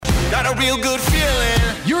got a real good feeling.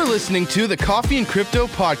 You're listening to the Coffee and Crypto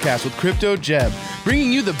podcast with Crypto Jeb,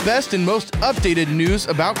 bringing you the best and most updated news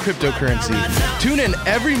about cryptocurrency. Tune in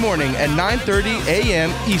every morning at 9:30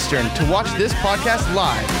 a.m. Eastern to watch this podcast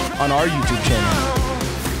live on our YouTube channel.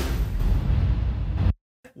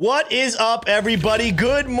 What is up, everybody?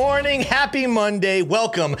 Good morning. Happy Monday.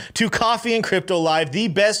 Welcome to Coffee and Crypto Live, the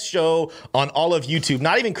best show on all of YouTube.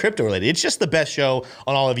 Not even crypto related. It's just the best show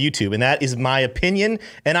on all of YouTube. And that is my opinion,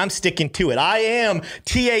 and I'm sticking to it. I am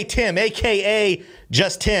TA Tim, a.k.a.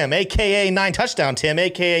 Just Tim, a.k.a. 9 Touchdown Tim,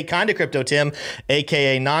 a.k.a. Kinda Crypto Tim,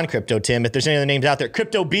 a.k.a. Non-Crypto Tim. If there's any other names out there,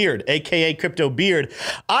 Crypto Beard, a.k.a. Crypto Beard.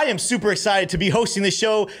 I am super excited to be hosting the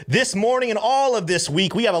show this morning and all of this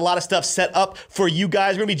week. We have a lot of stuff set up for you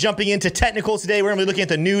guys. We're going to be jumping into technicals today. We're going to be looking at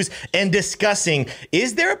the news and discussing,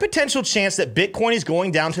 is there a potential chance that Bitcoin is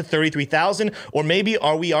going down to 33,000? Or maybe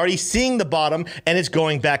are we already seeing the bottom and it's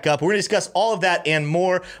going back up? We're going to discuss all of that and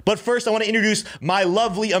more. But first, I want to introduce my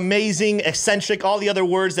lovely, amazing, eccentric, all the other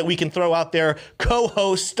words that we can throw out there,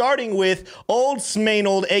 co-host, starting with Old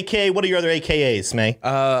Smaynold, aka, what are your other AKAs, Smay?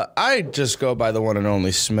 I just go by the one and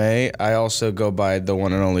only Smay. I also go by the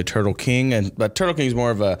one and only Turtle King, but Turtle King is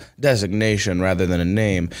more of a designation rather than a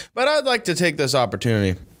name. But I'd like to take this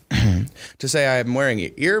opportunity to say I am wearing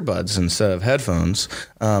earbuds instead of headphones.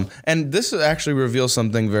 And this actually reveals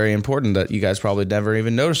something very important that you guys probably never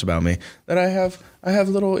even noticed about me, that I have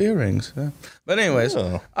little earrings. But anyways,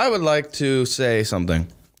 I would like to say something.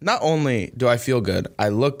 Not only do I feel good, I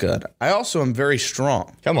look good, I also am very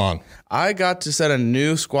strong. Come on. I got to set a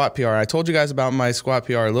new squat PR. I told you guys about my squat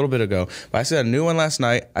PR a little bit ago, but I set a new one last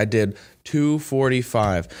night. I did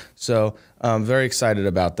 245. So I'm very excited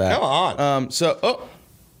about that. Come on.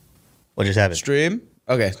 What just happened? Stream.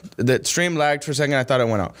 Okay, the stream lagged for a second. I thought it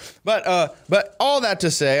went out. But all that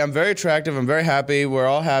to say, I'm very attractive. I'm very happy. We're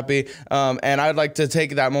all happy. And I'd like to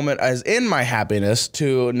take that moment as in my happiness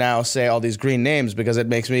to now say all these green names because it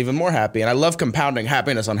makes me even more happy. And I love compounding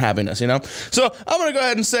happiness on happiness, you know? So I'm going to go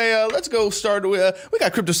ahead and say, let's go start with, we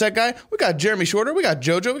got Crypto Set Guy. We got Jeremy Shorter. We got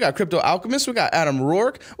Jojo. We got Crypto Alchemist. We got Adam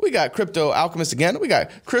Rourke. We got Crypto Alchemist again. We got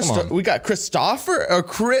Christopher, or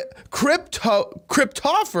Cryptopher.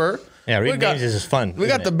 Yeah, reading names is fun. We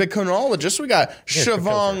got the Bitcoinologist. We got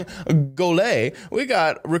Siobhan Golay. We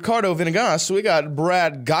got Ricardo Vinegas. We got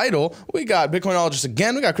Brad Geidel. We got Bitcoinologist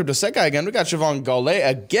again. We got Crypto Set Guy again. We got Siobhan Golay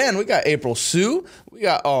again. We got April Sue. We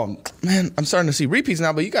got, man, I'm starting to see repeats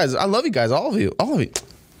now, but you guys, I love you guys, all of you.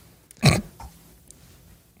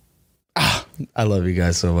 I love you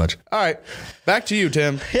guys so much. All right, back to you,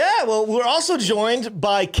 Tim. Yeah, well, we're also joined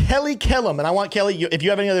by Kelly Kellum. And I want Kelly, if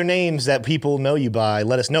you have any other names that people know you by,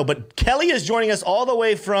 let us know. But Kelly is joining us all the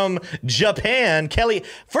way from Japan. Kelly,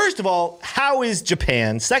 first of all, how is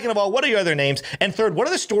Japan? Second of all, what are your other names? And third, what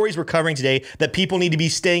are the stories we're covering today that people need to be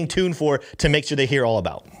staying tuned for to make sure they hear all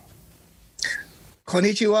about?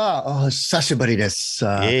 Konnichiwa. Sashibari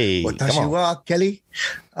desu. Hey, Watashi wa Kelly.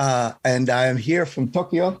 And I am here from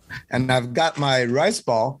Tokyo, and I've got my rice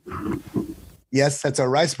ball. Yes, that's a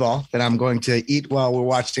rice ball that I'm going to eat while we're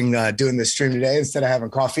watching, doing this stream today instead of having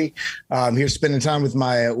coffee. I'm here spending time with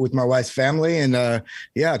my wife's family, and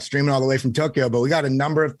streaming all the way from Tokyo. But we got a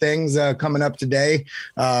number of things coming up today.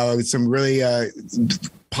 With some really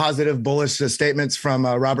positive, bullish statements from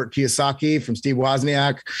Robert Kiyosaki, from Steve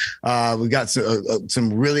Wozniak. We got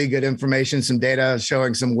some really good information, some data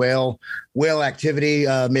showing some whale activity.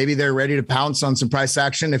 Maybe they're ready to pounce on some price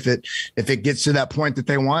action if it gets to that point that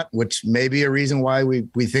they want, which may be a reason why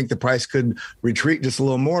we think the price could retreat just a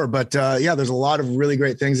little more. But there's a lot of really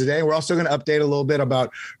great things today. We're also going to update a little bit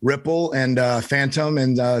about Ripple and Phantom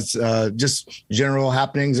and just general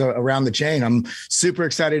happenings around the chain. I'm super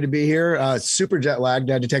excited to be here. Super jet lagged.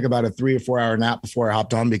 I had to take about a 3 or 4 hour nap before I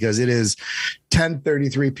hopped on because it is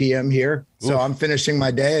 10:33 p.m. here. So I'm finishing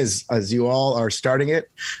my day as you all are starting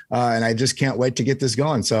it. And I just can't wait to get this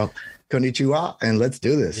going. So konnichiwa, and let's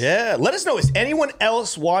do this. Yeah. Let us know, is anyone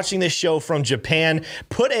else watching this show from Japan?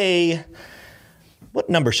 What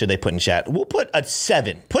number should they put in chat? We'll put a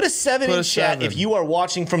 7. Put a 7 in chat if you are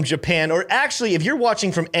watching from Japan, or actually if you're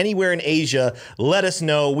watching from anywhere in Asia, let us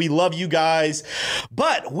know. We love you guys.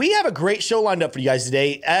 But we have a great show lined up for you guys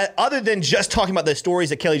today. Other than just talking about the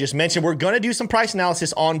stories that Kelly just mentioned, we're going to do some price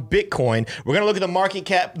analysis on Bitcoin. We're going to look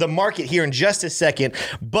at the market here in just a second.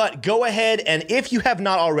 But go ahead, and if you have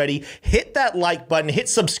not already, hit that like button, hit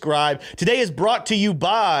subscribe. Today is brought to you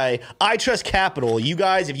by I Trust Capital. You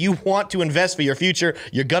guys, if you want to invest for your future, future,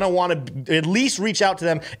 you're going to want to at least reach out to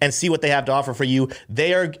them and see what they have to offer for you.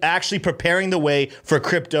 They are actually preparing the way for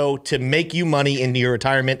crypto to make you money into your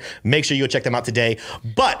retirement. Make sure you go check them out today.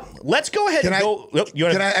 But let's go ahead and go.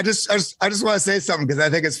 I just want to say something because I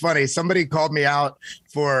think it's funny. Somebody called me out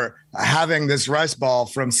for having this rice ball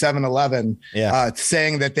from 7-Eleven,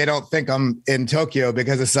 saying that they don't think I'm in Tokyo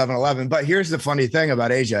because of 7-Eleven. But here's the funny thing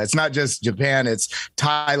about Asia. It's not just Japan. It's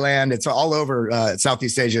Thailand. It's all over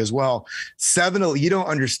Southeast Asia as well. You don't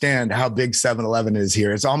understand how big 7-Eleven is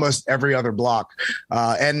here. It's almost every other block.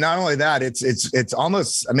 And not only that, it's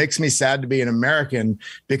almost, it makes me sad to be an American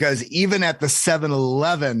because even at the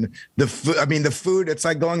 7-Eleven, the food, it's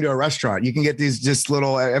like going to a restaurant. You can get these just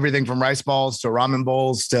little, everything from rice balls to ramen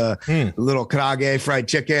bowls to little karage, fried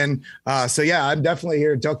chicken. So yeah, I'm definitely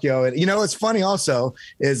here in Tokyo. And what's funny also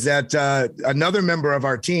is that another member of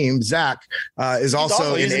our team, Zach, is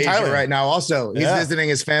also in Asia Thailand right now. Also, he's visiting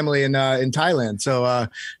his family in Thailand. So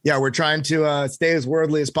we're trying to stay as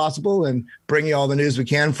worldly as possible and bring you all the news we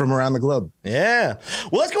can from around the globe. Yeah.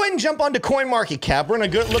 Well, let's go ahead and jump on to CoinMarketCap. We're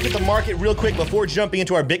going to look at the market real quick before jumping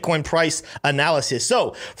into our Bitcoin price analysis.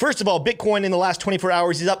 So first of all, Bitcoin in the last 24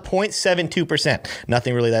 hours is up 0.72%.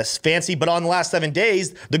 Nothing really that's fancy, but on the last 7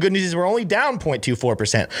 days, the good news is we're only down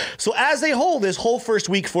 0.24%. So as a whole, this whole first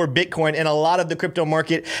week for Bitcoin and a lot of the crypto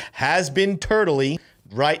market has been turtley.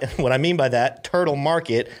 Right? What I mean by that, turtle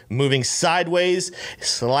market moving sideways,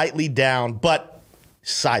 slightly down, but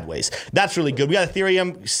sideways. That's really good. We got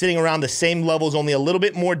Ethereum sitting around the same levels, only a little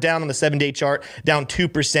bit more down on the 7-day chart, down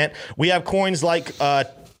 2%. We have coins like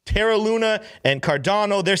Terra Luna and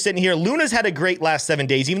Cardano, they're sitting here. Luna's had a great last 7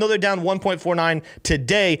 days, even though they're down 1.49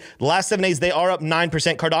 today. The last 7 days, they are up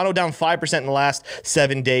 9%. Cardano down 5% in the last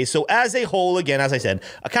 7 days. So as a whole, again, as I said,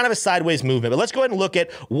 a kind of a sideways movement. But let's go ahead and look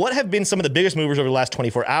at what have been some of the biggest movers over the last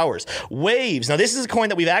 24 hours. Waves. Now, this is a coin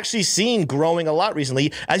that we've actually seen growing a lot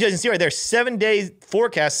recently. As you guys can see right there, 7-day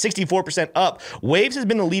forecast, 64% up. Waves has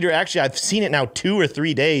been the leader. Actually, I've seen it now 2 or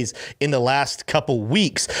 3 days in the last couple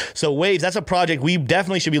weeks. So Waves, that's a project we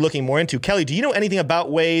definitely should be looking more into. Kelly, do you know anything about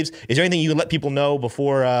Waves? Is there anything you can let people know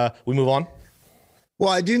before we move on? Well,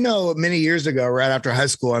 I do know many years ago, right after high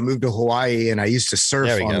school, I moved to Hawaii and I used to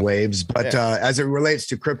surf on Waves. But as it relates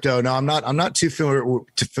to crypto, no, I'm not too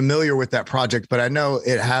familiar with that project, but I know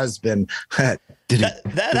it has been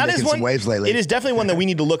that is one waves lately. It is definitely one that we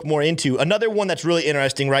need to look more into. Another one that's really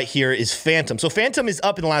interesting right here is Phantom. So Phantom is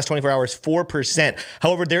up in the last 24 hours, 4%.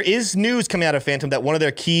 However, there is news coming out of Phantom that one of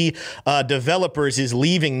their key developers is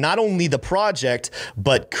leaving not only the project,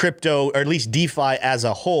 but crypto, or at least DeFi as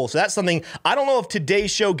a whole. So that's something, I don't know if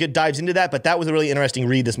today's show dives into that, but that was a really interesting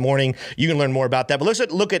read this morning. You can learn more about that. But let's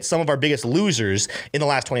look at some of our biggest losers in the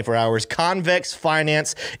last 24 hours. Convex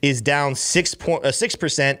Finance is down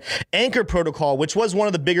 6%. Anchor Protocol, which was one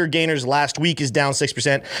of the bigger gainers last week, is down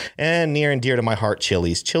 6%. And near and dear to my heart,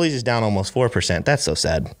 Chiliz. Chiliz is down almost 4%. That's so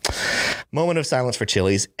sad. Moment of silence for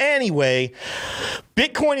Chiliz. Anyway,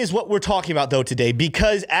 Bitcoin is what we're talking about, though, today,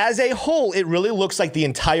 because as a whole, it really looks like the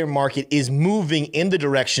entire market is moving in the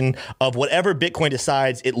direction of whatever Bitcoin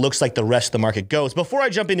decides. It looks like the rest of the market goes. Before I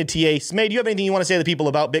jump into TA, Smay, do you have anything you want to say to the people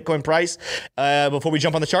about Bitcoin price before we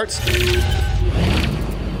jump on the charts?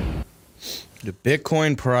 The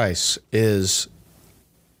Bitcoin price is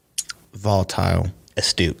volatile.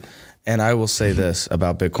 Astute. And I will say this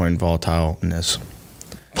about Bitcoin volatileness.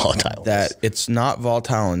 Volatile. That it's not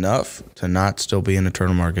volatile enough to not still be in a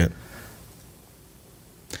turtle market.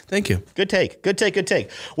 Thank you. Good take. Good take. Good take.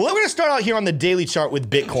 Well, we're going to start out here on the daily chart with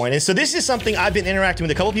Bitcoin. And so this is something I've been interacting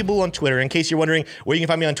with a couple people on Twitter. In case you're wondering where you can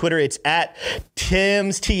find me on Twitter, it's at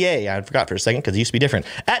Tim's TA. I forgot for a second because it used to be different.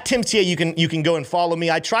 At Tim's TA, you can go and follow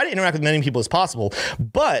me. I try to interact with as many people as possible.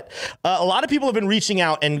 But a lot of people have been reaching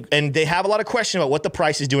out and they have a lot of questions about what the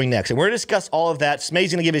price is doing next. And we're going to discuss all of that.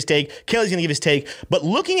 Smay's going to give his take. Kelly's going to give his take. But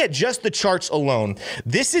looking at just the charts alone,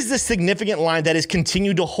 this is the significant line that has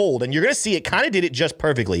continued to hold. And you're going to see it kind of did it just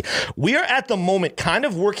perfectly. We are at the moment kind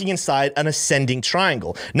of working inside an ascending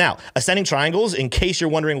triangle. Now, ascending triangles, in case you're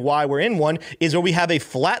wondering why we're in one, is where we have a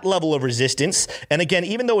flat level of resistance. And again,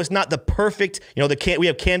 even though it's not the perfect, we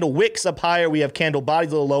have candle wicks up higher, we have candle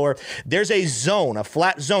bodies a little lower, there's a zone, a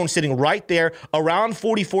flat zone sitting right there around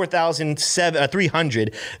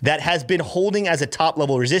 44,300 that has been holding as a top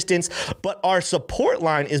level resistance, but our support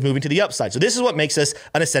line is moving to the upside. So this is what makes us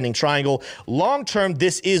an ascending triangle. Long term,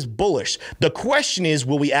 this is bullish. The question is,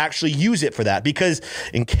 will we we actually use it for that. Because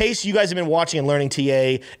in case you guys have been watching and learning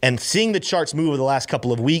TA and seeing the charts move over the last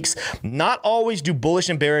couple of weeks, not always do bullish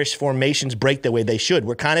and bearish formations break the way they should.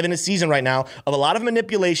 We're kind of in a season right now of a lot of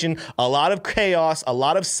manipulation, a lot of chaos, a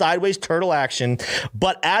lot of sideways turtle action.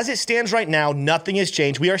 But as it stands right now, nothing has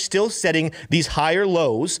changed. We are still setting these higher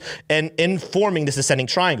lows and forming this ascending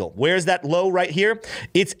triangle. Where's that low right here?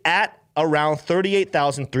 It's at around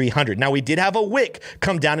 38,300. Now, we did have a wick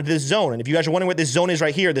come down into this zone. And if you guys are wondering what this zone is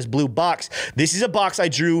right here, this blue box, this is a box I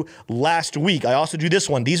drew last week. I also drew this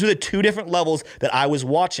one. These were the two different levels that I was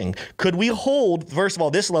watching. Could we hold, first of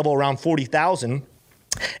all, this level around 40,000?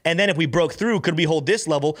 And then if we broke through, could we hold this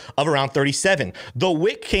level of around 37? The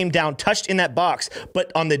wick came down, touched in that box,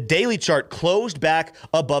 but on the daily chart closed back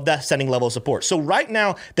above that ascending level of support. So right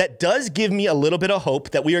now, that does give me a little bit of hope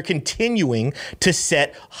that we are continuing to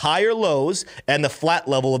set higher lows and the flat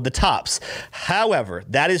level of the tops. However,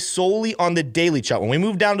 that is solely on the daily chart. When we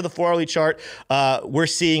move down to the 4-hourly chart, we're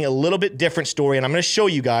seeing a little bit different story, and I'm going to show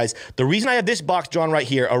you guys. The reason I have this box drawn right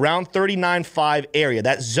here, around 39.5 area,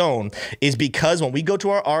 that zone, is because when we go to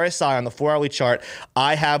our RSI on the 4-hourly chart,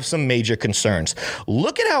 I have some major concerns.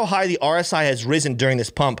 Look at how high the RSI has risen during this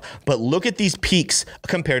pump, but look at these peaks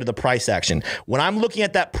compared to the price action. When I'm looking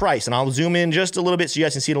at that price, and I'll zoom in just a little bit so you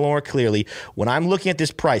guys can see it a little more clearly. When I'm looking at this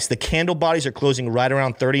price, the candle bodies are closing right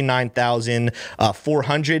around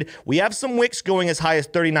 39,400. We have some wicks going as high as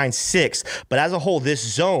 39.6, but as a whole, this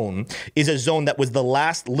zone is a zone that was the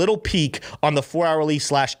last little peak on the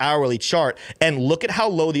 4-hourly/hourly chart. And look at how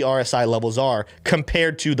low the RSI levels are compared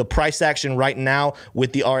to the price action right now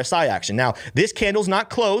with the RSI action. Now, this candle's not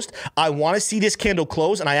closed. I want to see this candle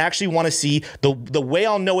close, and I actually want to see the way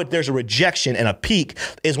I'll know there's a rejection and a peak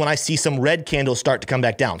is when I see some red candles start to come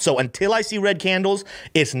back down. So until I see red candles,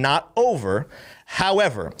 it's not over.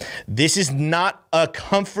 However, this is not a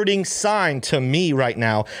comforting sign to me right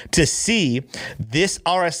now to see this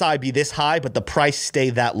RSI be this high, but the price stay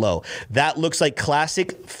that low. That looks like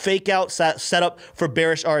classic fake out setup for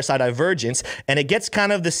bearish RSI divergence. And it gets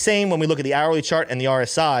kind of the same when we look at the hourly chart and the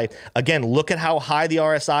RSI. Again, look at how high the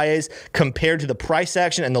RSI is compared to the price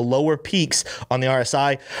action and the lower peaks on the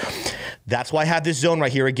RSI. That's why I have this zone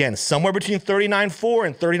right here again, somewhere between 39.4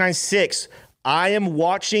 and 39.6. I am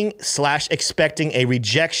watching / expecting a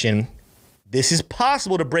rejection. This is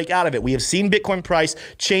possible to break out of it. We have seen Bitcoin price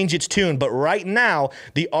change its tune, but right now,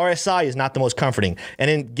 the RSI is not the most comforting.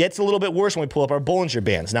 And it gets a little bit worse when we pull up our Bollinger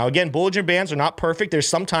Bands. Now, again, Bollinger Bands are not perfect. There's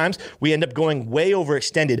sometimes we end up going way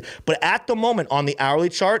overextended. But at the moment on the hourly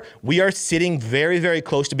chart, we are sitting very, very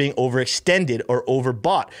close to being overextended or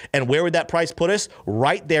overbought. And where would that price put us?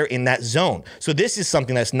 Right there in that zone. So this is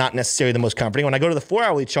something that's not necessarily the most comforting. When I go to the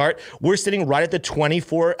 4-hourly chart, we're sitting right at the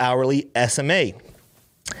 24-hourly SMA.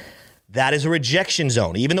 That is a rejection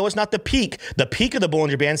zone. Even though it's not the peak of the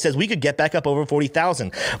Bollinger Band says we could get back up over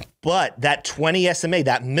 40,000. But that 20 SMA,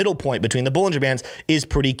 that middle point between the Bollinger Bands is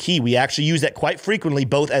pretty key. We actually use that quite frequently,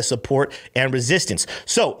 both as support and resistance.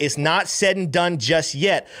 So it's not said and done just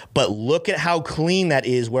yet, but look at how clean that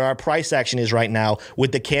is where our price action is right now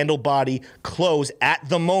with the candle body close at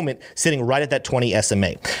the moment sitting right at that 20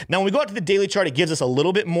 SMA. Now, when we go out to the daily chart, it gives us a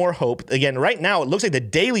little bit more hope. Again, right now, it looks like the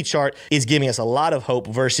daily chart is giving us a lot of hope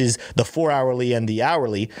versus the 4-hourly and the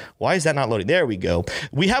hourly. Why is that not loading? There we go.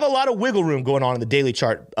 We have a lot of wiggle room going on in the daily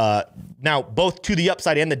chart now, both to the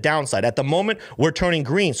upside and the downside. At the moment, we're turning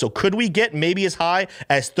green. So could we get maybe as high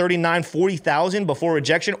as 39, 40,000 before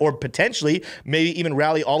rejection, or potentially maybe even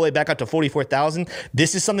rally all the way back up to 44,000?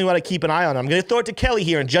 This is something we want to keep an eye on. I'm going to throw it to Kelly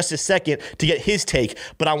here in just a second to get his take,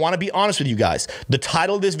 but I want to be honest with you guys. The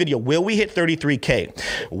title of this video, will we hit 33K?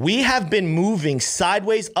 We have been moving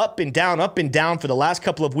sideways up and down for the last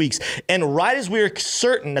couple of weeks. And right as we're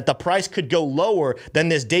certain that the price could go lower than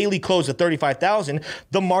this daily close of 35,000,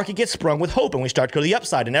 the market gets sprung with hope and we start to go to the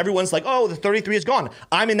upside. And everyone's like, oh, the 33 is gone.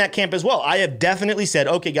 I'm in that camp as well. I have definitely said,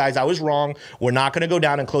 okay, guys, I was wrong. We're not going to go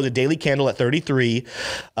down and close a daily candle at 33.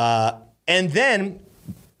 And then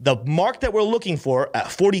the mark that we're looking for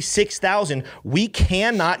at 46,000, we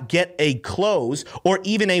cannot get a close or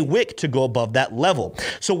even a wick to go above that level.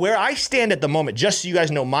 So where I stand at the moment, just so you guys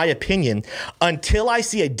know my opinion, until I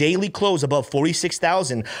see a daily close above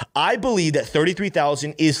 46,000, I believe that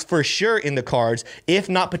 33,000 is for sure in the cards, if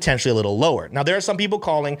not potentially a little lower. Now, there are some people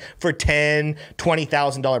calling for $10,000,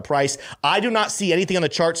 $20,000 price. I do not see anything on the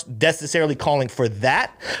charts necessarily calling for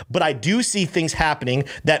that, but I do see things happening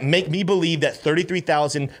that make me believe that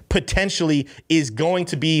 33,000 potentially is going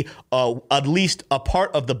to be at least a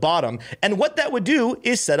part of the bottom. And what that would do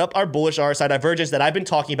is set up our bullish RSI divergence that I've been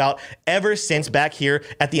talking about ever since back here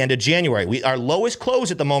at the end of January. Our lowest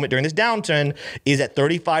close at the moment during this downturn is at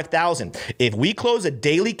 35,000. If we close a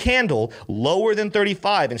daily candle lower than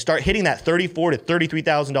 35 and start hitting that $34,000 to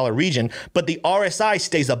 $33,000 region, but the RSI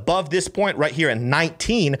stays above this point right here at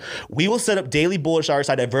 19, we will set up daily bullish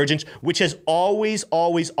RSI divergence, which has always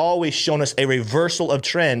shown us a reversal of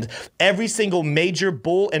trend. Every single major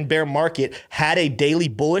bull and bear market had a daily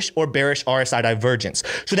bullish or bearish RSI divergence.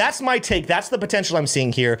 So that's my take. That's the potential I'm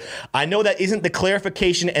seeing here. I know that isn't the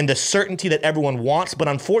clarification and the certainty that everyone wants, but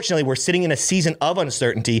unfortunately, we're sitting in a season of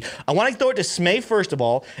uncertainty. I want to throw it to Smay first of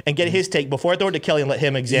all and get his take before I throw it to Kelly and let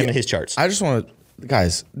him examine his charts. I just want to,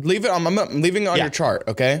 guys, leave it. I'm leaving it on your chart,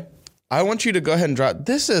 okay? I want you to go ahead and draw.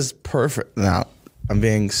 This is perfect. Now, I'm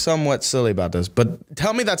being somewhat silly about this, but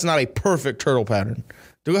tell me that's not a perfect turtle pattern.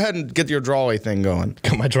 Go ahead and get your drawaway thing going.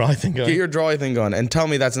 Got my drawaway thing going. Get your drawaway thing going, and tell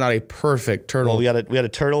me that's not a perfect turtle. Well, we had a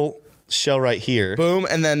turtle shell right here. Boom,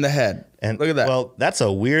 and then the head. And look at that. Well, that's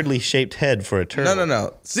a weirdly shaped head for a turtle.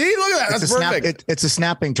 No. See, look at that. That's perfect. It's a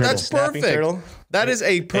snapping turtle. That's perfect. Turtle. That is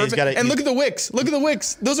a perfect. And look at the wicks. Look at the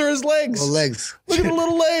wicks. Those are his legs. Little legs. Look at the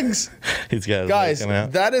little legs. He's got his guys. Legs coming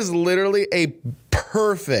out. That is literally a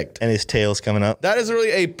perfect. And his tail's coming up. That is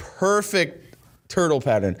really a perfect turtle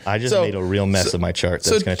pattern. I just made a real mess of my chart.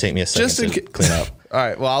 That's going to take me a second to clean up. All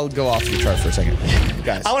right. Well, I'll go off your chart for a second,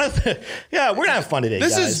 guys. We're gonna have fun today.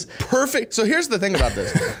 This is perfect. So here's the thing about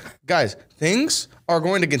this, guys. Things are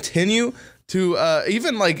going to continue to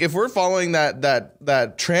even like if we're following that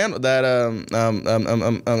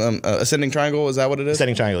ascending triangle. Is that what it is?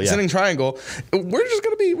 Ascending triangle. Yeah. Ascending triangle. We're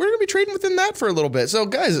gonna be trading within that for a little bit. So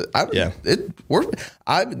guys, I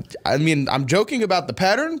mean, I'm joking about the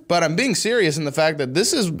pattern, but I'm being serious in the fact that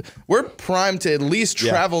we're primed to at least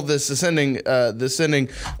travel this ascending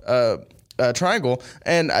triangle,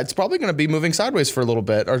 and it's probably going to be moving sideways for a little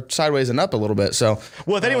bit, or sideways and up a little bit. So,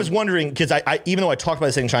 well, if anyone's wondering, because I even though I talked about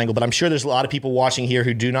the ascending triangle, but I'm sure there's a lot of people watching here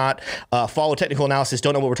who do not follow technical analysis,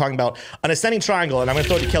 don't know what we're talking about. An ascending triangle, and I'm going to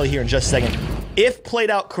throw it to Kelly here in just a second, if played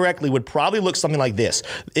out correctly, would probably look something like this.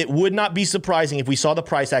 It would not be surprising if we saw the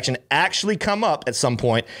price action actually come up at some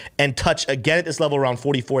point and touch again at this level around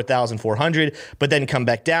 44,400, but then come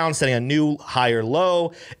back down, setting a new higher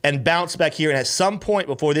low, and bounce back here. And at some point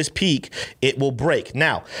before this peak, it will break.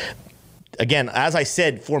 Now, again, as I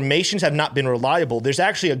said, formations have not been reliable. There's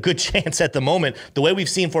actually a good chance at the moment, the way we've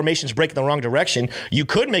seen formations break in the wrong direction, you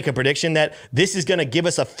could make a prediction that this is going to give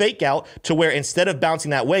us a fake out to where instead of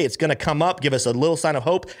bouncing that way, it's going to come up, give us a little sign of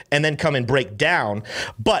hope, and then come and break down.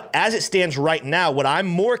 But as it stands right now, what I'm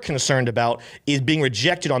more concerned about is being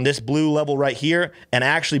rejected on this blue level right here and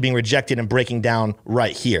actually being rejected and breaking down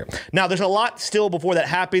right here. Now, there's a lot still before that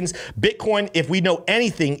happens. Bitcoin, if we know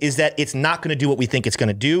anything, is that it's not going to do what we think it's going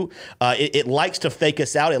to do. It likes to fake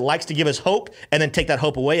us out. It likes to give us hope and then take that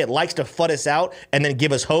hope away. It likes to FUD us out and then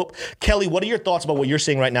give us hope. Kelly, what are your thoughts about what you're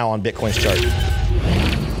seeing right now on Bitcoin's chart?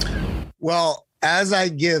 Well, as I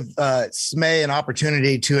give Smay an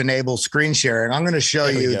opportunity to enable screen sharing, I'm going to show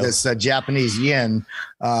you this Japanese yen,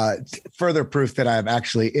 further proof that I'm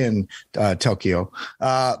actually in Tokyo.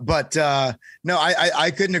 No,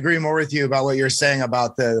 I couldn't agree more with you about what you're saying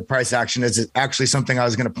about the price action. Is actually something I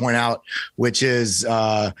was going to point out, which is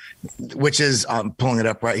I'm pulling it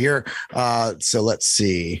up right here. So let's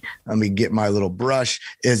see. Let me get my little brush.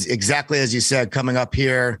 Is exactly as you said, coming up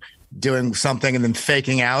here, doing something and then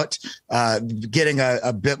faking out, getting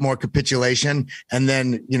a bit more capitulation, and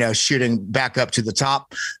then, shooting back up to the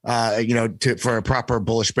top, for a proper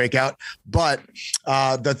bullish breakout. But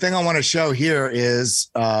the thing I want to show here is,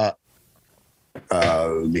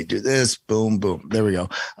 let me do this. Boom, boom. There we go.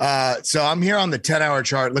 So I'm here on the 10-hour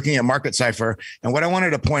chart looking at Market Cipher. And what I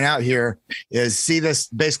wanted to point out here is see this,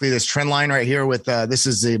 basically this trend line right here with this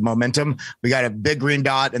is the momentum. We got a big green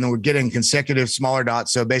dot and then we're getting consecutive smaller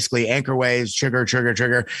dots. So basically anchor waves,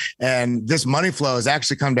 trigger. And this money flow has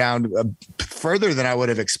actually come down further than I would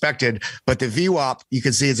have expected. But the VWAP, you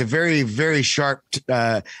can see it's a very, very sharp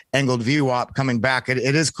angled VWAP coming back. It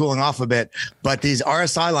is cooling off a bit, but these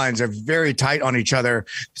RSI lines are very tight on each other,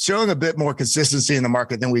 showing a bit more consistency in the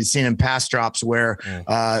market than we've seen in past drops where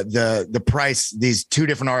the price, these two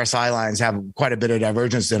different RSI lines have quite a bit of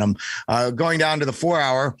divergence in them. Going down to the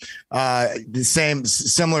 4-hour, the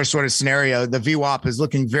similar sort of scenario. The VWAP is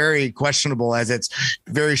looking very questionable as it's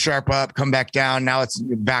very sharp up, come back down. Now it's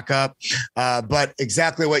back up. But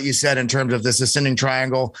exactly what you said in terms of this ascending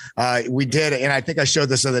triangle, we did. And I think I showed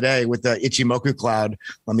this the other day with the Ichimoku cloud.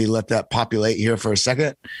 Let me let that populate here for a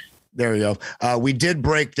second. There we go. We did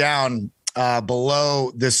break down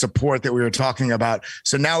below the support that we were talking about.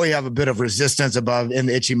 So now we have a bit of resistance above in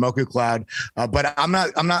the Ichimoku cloud. But I'm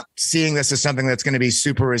not seeing this as something that's going to be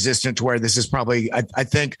super resistant to where this is probably, I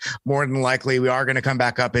think more than likely we are going to come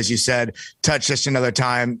back up, as you said, touch just another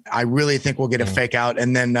time. I really think we'll get a fake out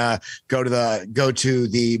and then go to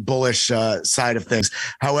the bullish side of things.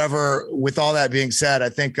 However, with all that being said, I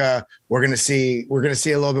think we're going to see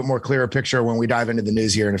a little bit more clearer picture when we dive into the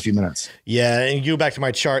news here in a few minutes. Yeah, and you go back to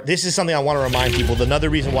my chart. This is something I want to remind people. Another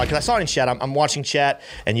reason why, because I saw it in chat. I'm watching chat,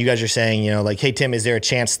 and you guys are saying, like, hey, Tim, is there a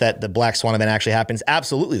chance that the Black Swan event actually happens?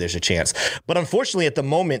 Absolutely, there's a chance. But unfortunately, at the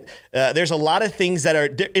moment, there's a lot of things there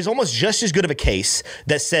is almost just as good of a case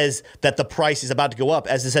that says that the price is about to go up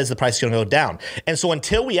as it says the price is going to go down. And so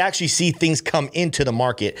until we actually see things come into the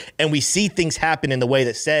market and we see things happen in the way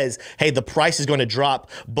that says, hey, the price is going to drop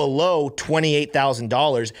below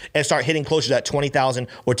 $28,000 and start hitting closer to that $20,000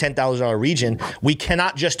 or $10,000 region, we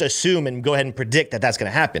cannot just assume and go ahead and predict that that's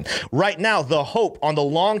going to happen. Right now, the hope on the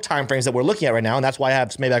long time frames that we're looking at right now, and that's why I have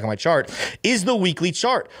SMAY back on my chart, is the weekly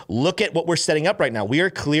chart. Look at what we're setting up right now. We are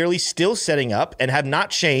clearly still setting up and have not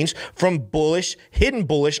changed from hidden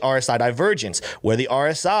bullish RSI divergence, where the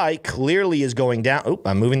RSI clearly is going down. Oh,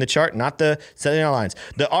 I'm moving the chart, not the setting lines.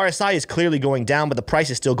 The RSI is clearly going down, but the price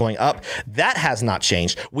is still going up. That has not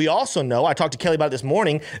changed. We also know, I talked to Kelly about it this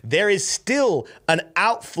morning, there is still an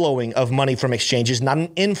outflowing of money from exchanges, not an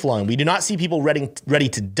inflowing. We do not see people ready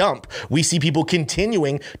to dump. We see people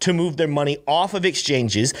continuing to move their money off of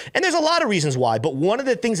exchanges. And there's a lot of reasons why. But one of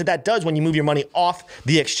the things that does when you move your money off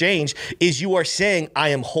the exchange is you are saying, I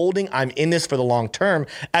am holding, I'm in this for the long term.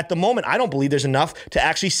 At the moment, I don't believe there's enough to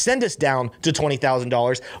actually send us down to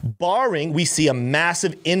 $20,000, barring we see a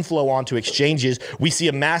massive inflow onto exchanges. We see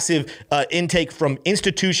a massive intake from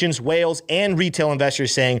institutions, whales, and retail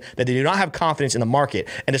investors saying that they do not have confidence in the market.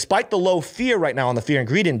 And despite the low fear right now on the fear and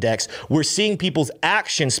greed index, we're seeing people's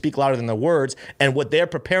actions speak louder than their words. And what they're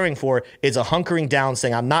preparing for is a hunkering down,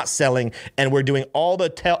 saying, I'm not selling. And we're doing all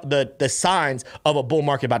the signs of a bull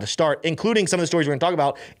market about to start, including some of the stories we're going to talk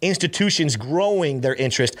about, institutions growing their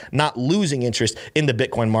interest, not losing interest in the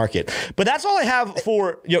Bitcoin market. But that's all I have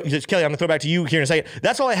for, Kelly, I'm going to throw it back to you here in a second.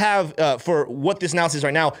 That's all I have for what this analysis is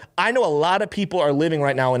right now. I know a lot of people are living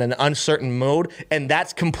right now in an uncertain mode, and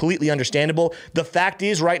that's completely understandable. The fact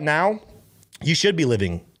is right now, you should be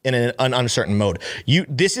living in an uncertain mode.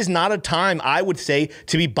 This is not a time, I would say,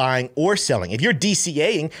 to be buying or selling. If you're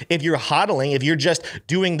DCAing, if you're hodling, if you're just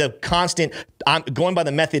doing the constant, going by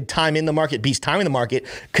the method, time in the market beats time in the market,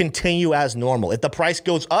 continue as normal. If the price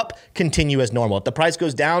goes up, continue as normal. If the price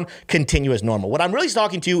goes down, continue as normal. What I'm really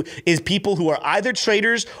talking to is people who are either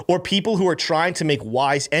traders or people who are trying to make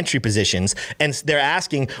wise entry positions. And they're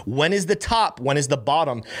asking, when is the top? When is the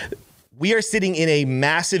bottom? We are sitting in a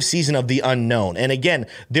massive season of the unknown. And again,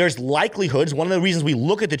 there's likelihoods. One of the reasons we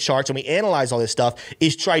look at the charts and we analyze all this stuff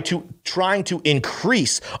is trying to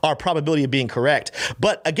increase our probability of being correct.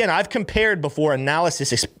 But again, I've compared before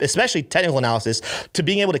analysis, especially technical analysis, to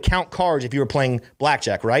being able to count cards if you were playing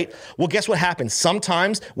blackjack, right? Well, guess what happens?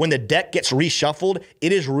 Sometimes when the deck gets reshuffled,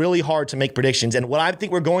 it is really hard to make predictions. And what I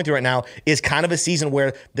think we're going through right now is kind of a season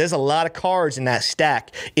where there's a lot of cards in that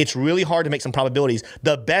stack. It's really hard to make some probabilities.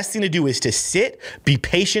 The best thing to do is to sit, be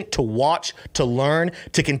patient, to watch, to learn,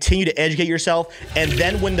 to continue to educate yourself. And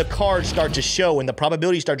then when the cards start to show and the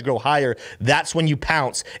probabilities start to grow higher, that's when you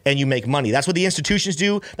pounce and you make money. That's what the institutions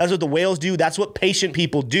do. That's what the whales do. That's what patient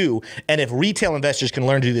people do. And if retail investors can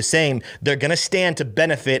learn to do the same, they're going to stand to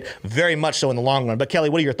benefit very much so in the long run. But Kelly,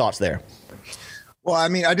 what are your thoughts there? Well, I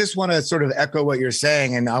mean, I just want to sort of echo what you're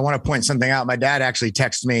saying, and I want to point something out. My dad actually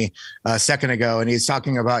texted me a second ago, and he's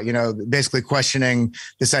talking about, basically questioning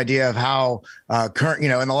this idea of how current,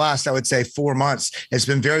 in the last, I would say 4 months, it's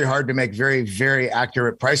been very hard to make very, very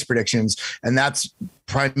accurate price predictions. And that's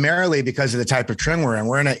primarily because of the type of trend we're in.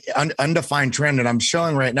 We're in an undefined trend. And I'm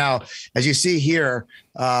showing right now, as you see here,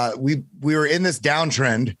 we were in this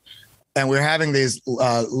downtrend. And we're having these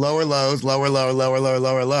lower lows, lower low, lower low,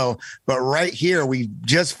 lower low. But right here, we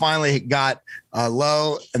just finally got a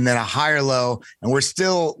low and then a higher low, and we're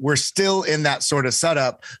still in that sort of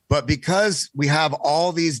setup. But because we have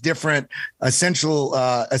all these different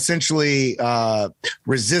essentially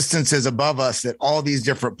resistances above us at all these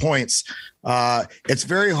different points, it's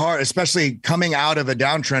very hard, especially coming out of a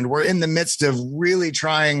downtrend. We're in the midst of really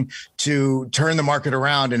trying to turn the market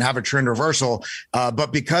around and have a trend reversal.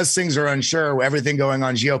 But because things are unsure, everything going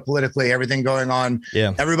on geopolitically, everything going on,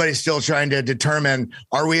 everybody's still trying to determine,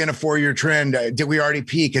 are we in a 4-year trend? did we already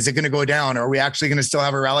peak? Is it going to go down? Are we actually going to still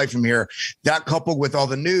have a rally from here? That coupled with all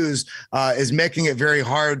the news is making it very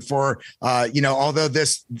hard for, although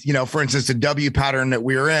this, for instance, the W pattern that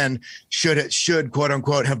we are in should quote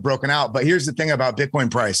unquote have broken out. But here's the thing about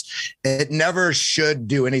Bitcoin price. It never should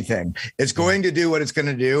do anything. It's going to do what it's going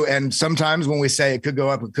to do. And sometimes when we say it could go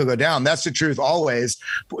up, it could go down, that's the truth always,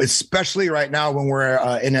 especially right now when we're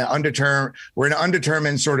in an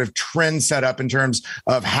undetermined sort of trend setup in terms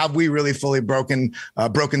of have we really fully broken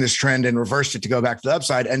this trend and reversed it to go back to the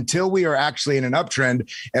upside. Until we are actually in an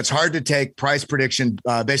uptrend, it's hard to take price prediction,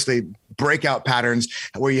 basically breakout patterns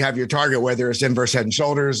where you have your target, whether it's inverse head and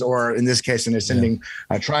shoulders, or in this case, an ascending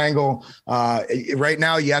triangle. Right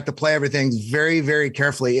now, you have to play everything very, very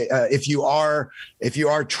carefully. If you are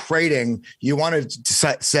trading, you want to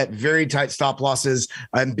set very tight stop losses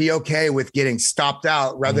and be okay with getting stopped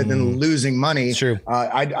out rather than losing money. True.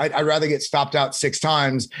 I'd rather get stopped out 6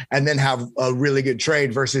 times and then have a really good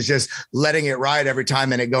trade versus just letting it ride every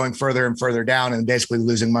time and it going further and further down and basically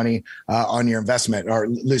losing money on your investment or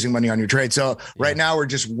losing money on your trade. So right now we're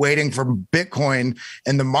just waiting for Bitcoin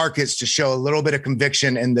and the markets to show a little bit of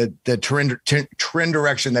conviction in the trend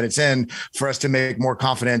direction that it's in for us to make more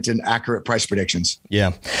confident and accurate price predictions.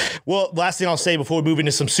 Yeah. Well, last thing I'll say before we move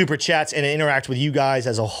into some super chats and interact with you guys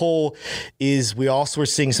as a whole is we also are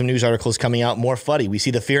seeing some news articles coming out more fuddy. We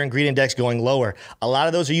see the fear and greed index going lower. A lot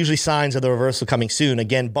of those are usually signs of the reversal coming soon.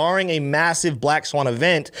 Again, barring a massive black swan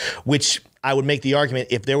event, which I would make the argument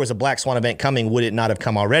if there was a black swan event coming, would it not have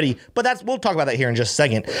come already? But we'll talk about that here in just a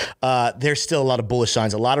second. There's still a lot of bullish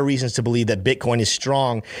signs, a lot of reasons to believe that Bitcoin is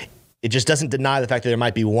strong. It just doesn't deny the fact that there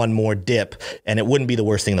might be one more dip, and it wouldn't be the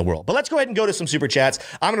worst thing in the world. But let's go ahead and go to some super chats.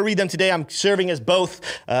 I'm going to read them today. I'm serving as both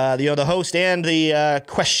the host and the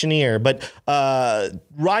questionnaire. But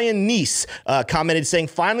Ryan Neese commented saying,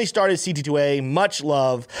 finally started CT2A. Much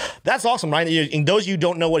love. That's awesome, Ryan. And those of you who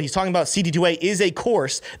don't know what he's talking about, CT2A is a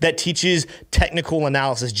course that teaches technical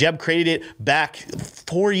analysis. Jeb created it back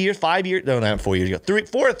 4 years ago.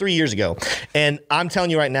 4 or 3 years ago. And I'm telling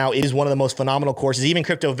you right now, it is one of the most phenomenal courses. Even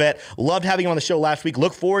Crypto Vet loved having him on the show last week.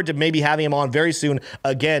 Look forward to maybe having him on very soon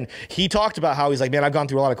again. He talked about how he's like, man, I've gone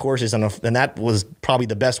through a lot of courses, and that was probably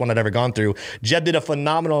the best one I'd ever gone through. Jeb did a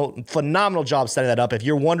phenomenal job setting that up. If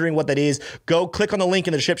you're wondering what that is, go click on the link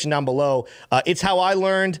in the description down below. It's how I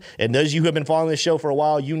learned, and those of you who have been following the show for a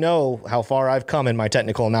while, you know how far I've come in my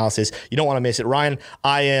technical analysis. You don't want to miss it. Ryan,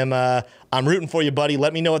 I'm rooting for you, buddy.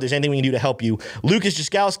 Let me know if there's anything we can do to help you. Lucas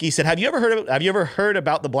Jaskowski said, have you ever heard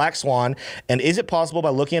about the Black Swan? And is it possible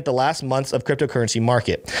by looking at the last months of cryptocurrency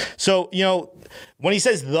market? So, when he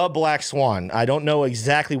says the Black Swan, I don't know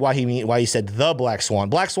exactly why he said the Black Swan.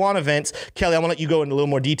 Black Swan events, Kelly, I'm going to let you go into a little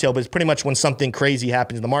more detail, but it's pretty much when something crazy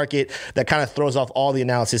happens in the market that kind of throws off all the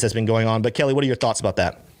analysis that's been going on. But Kelly, what are your thoughts about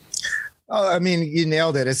that? Oh, I mean, you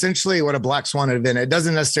nailed it. Essentially, what a black swan event, it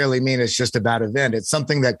doesn't necessarily mean it's just a bad event. It's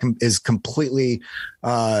something that is completely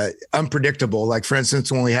unpredictable. Like, for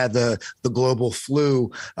instance, when we had the global flu,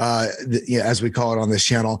 as we call it on this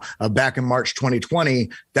channel, back in March 2020,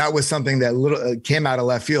 that was something that came out of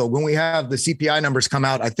left field. When we have the CPI numbers come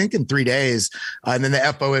out, I think in 3 days, and then the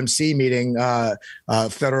FOMC meeting,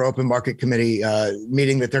 Federal Open Market Committee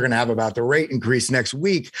meeting that they're going to have about the rate increase next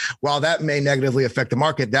week, while that may negatively affect the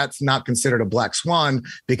market, that's not considered a black swan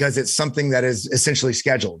because it's something that is essentially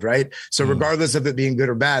scheduled, right? So regardless of it being good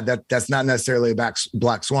or bad, that's not necessarily a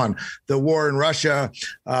black swan. The war in Russia,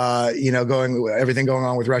 everything going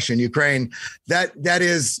on with Russia and Ukraine, that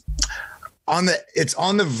is it's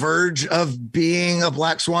on the verge of being a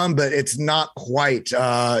black swan, but it's not quite,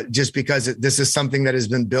 just because this is something that has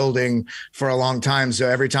been building for a long time. So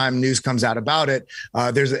every time news comes out about it,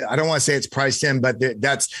 I don't want to say it's priced in, but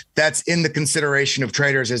that's in the consideration of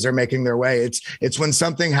traders as they're making their way. It's when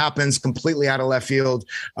something happens completely out of left field,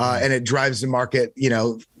 and it drives the market,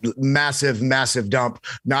 massive dump,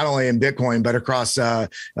 not only in Bitcoin, but across,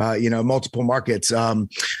 multiple markets.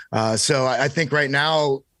 So I think right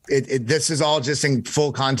now, this is all just in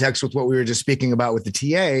full context with what we were just speaking about with the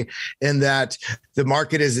TA, in that the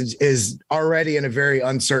market is already in a very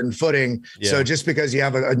uncertain footing. Yeah. So just because you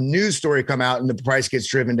have a news story come out and the price gets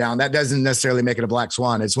driven down, that doesn't necessarily make it a black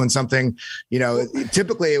swan. It's when something,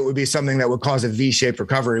 typically it would be something that would cause a V-shaped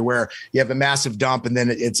recovery where you have a massive dump and then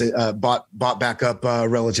it's bought back up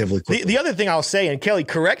relatively quickly. The other thing I'll say, and Kelly,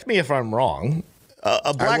 correct me if I'm wrong,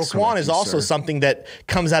 a black swan is also something that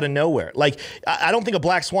comes out of nowhere. Like, I don't think a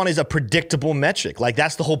black swan is a predictable metric. Like,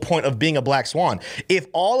 that's the whole point of being a black swan. If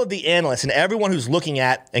all of the analysts and everyone who's looking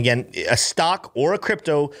at, again, a stock or a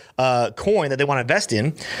crypto coin that they want to invest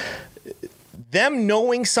in, them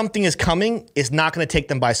knowing something is coming is not going to take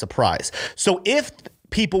them by surprise. So if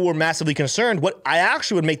people were massively concerned. What I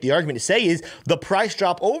actually would make the argument to say is the price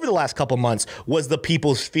drop over the last couple months was the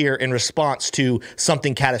people's fear in response to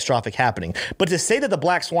something catastrophic happening. But to say that the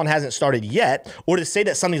black swan hasn't started yet, or to say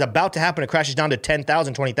that something's about to happen, it crashes down to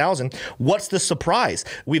 10,000, 20,000, what's the surprise?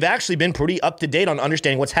 We've actually been pretty up to date on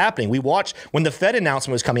understanding what's happening. We watched when the Fed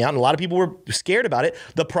announcement was coming out, and a lot of people were scared about it.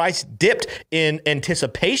 The price dipped in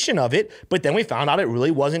anticipation of it, but then we found out it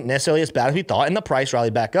really wasn't necessarily as bad as we thought, and the price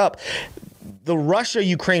rallied back up. The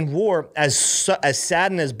Russia-Ukraine war, as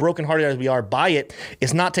sad and as brokenhearted as we are by it,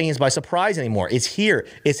 is not taking us by surprise anymore. It's here.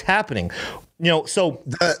 It's happening. So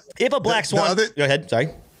if a black swan... Go ahead. Sorry.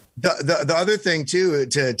 The other thing too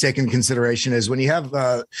to take into consideration is when you have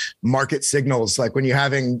market signals, like when you're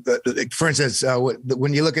having, for instance,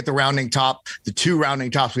 when you look at the two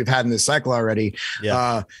rounding tops we've had in this cycle already,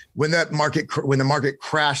 when the market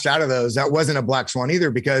crashed out of those, that wasn't a black swan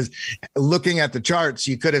either, because looking at the charts,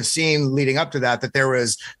 you could have seen leading up to that there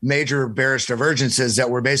was major bearish divergences that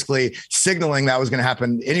were basically signaling that was going to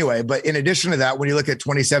happen anyway. But in addition to that, when you look at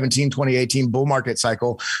 2017, 2018 bull market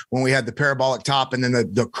cycle, when we had the parabolic top and then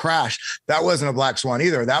the crash, that wasn't a black swan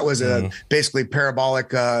either. That was a basically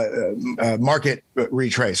parabolic market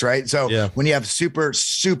retrace, right? So when you have super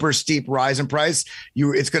steep rise in price,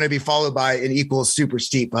 it's going to be followed by an equal super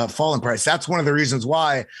steep fall in price. That's one of the reasons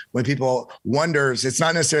why when people wonders, it's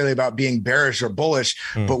not necessarily about being bearish or bullish,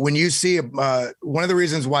 but when you see one of the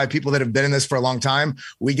reasons why people that have been in this for a long time,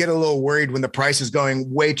 we get a little worried when the price is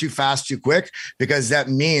going way too fast, too quick, because that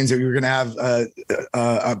means that you're going to have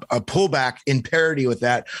a pullback in parity with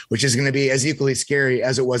that, which is going to be as equally scary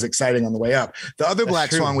as it was exciting on the way up. The other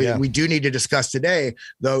black swan we do need to discuss today,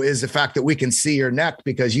 though, is the fact that we can see your neck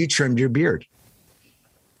because you trimmed your beard.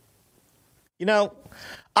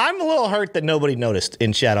 I'm a little hurt that nobody noticed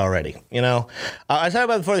in chat already. I was talking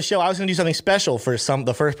about before the show, I was going to do something special for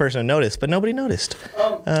the first person to notice, but nobody noticed.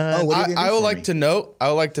 I would like to note,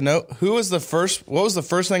 what was the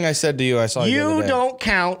first thing I said to you? I saw you. You don't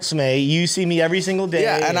count, Smay. You see me every single day.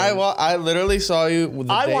 Yeah, and I literally saw you.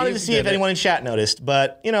 I wanted to see if anyone in chat noticed,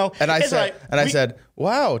 but and I said,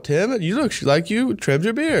 wow, Tim, you look like you trimmed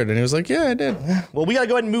your beard. And he was like, yeah, I did. Well, we got to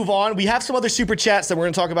go ahead and move on. We have some other super chats that we're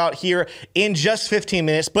going to talk about here in just 15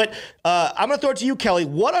 minutes. But I'm going to throw it to you, Kelly.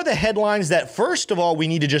 What are the headlines that, first of all, we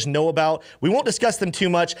need to just know about? We won't discuss them too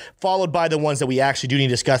much, followed by the ones that we actually do need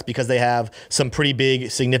to discuss because they have some pretty big,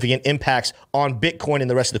 significant impacts on Bitcoin and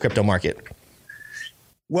the rest of the crypto market.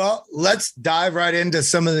 Well, let's dive right into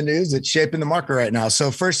some of the news that's shaping the market right now.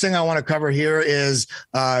 So first thing I want to cover here is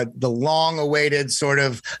the long-awaited sort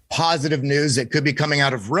of positive news that could be coming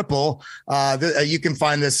out of Ripple. You can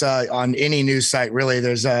find this on any news site, really.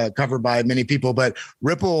 There's covered by many people, but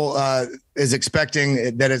Ripple is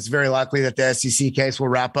expecting that it's very likely that the SEC case will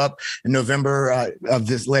wrap up in November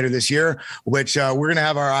later this year, which we're going to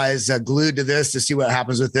have our eyes glued to this to see what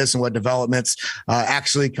happens with this and what developments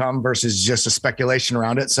actually come versus just a speculation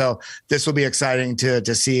around it. So this will be exciting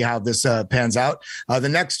to see how this pans out. The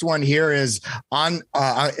next one here is and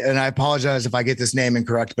I apologize if I get this name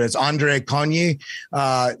incorrect, but it's Andre Cogni.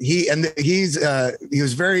 He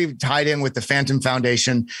was very tied in with the Phantom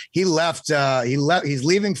Foundation. He's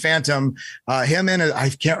leaving Phantom. Him and I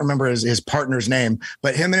can't remember his partner's name,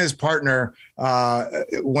 but him and his partner,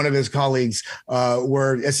 one of his colleagues,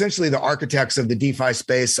 were essentially the architects of the DeFi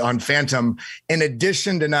space on Phantom. In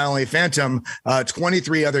addition to not only Phantom,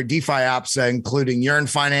 23 other DeFi apps, including Yearn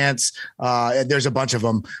Finance. There's a bunch of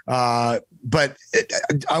them. But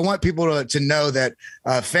I want people to know that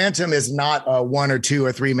Phantom is not a 1 or 2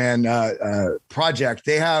 or 3 man project.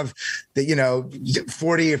 They have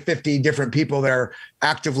 40 or 50 different people that are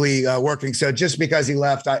actively working. So just because he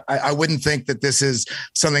left, I wouldn't think that this is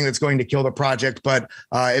something that's going to kill the project, but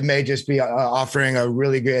it may just be offering a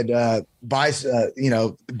really good buy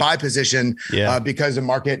position because the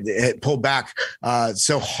market pulled back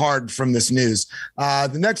so hard from this news.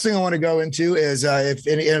 The next thing I want to go into is if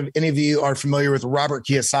any of you are familiar with Robert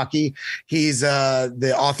Kiyosaki, he's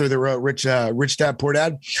the author that wrote Rich Dad Poor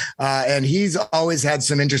Dad, and he's always had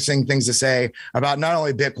some interesting things to say about not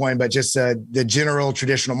only Bitcoin but just the general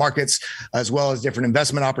traditional markets as well as different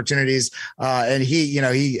investment opportunities. And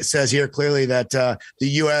he says here clearly that the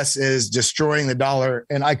U.S. is destroying the dollar,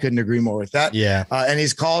 and I couldn't agree more. more with that. Yeah. And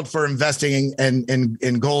he's called for investing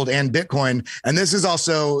in gold and Bitcoin. And this is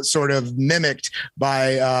also sort of mimicked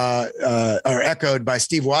by or echoed by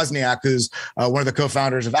Steve Wozniak, who's one of the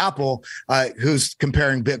co-founders of Apple, who's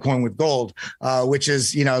comparing Bitcoin with gold, which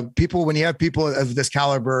is, when you have people of this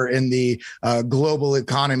caliber in the global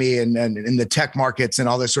economy and in the tech markets and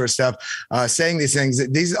all this sort of stuff, saying these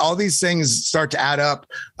things, all these things start to add up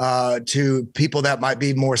to people that might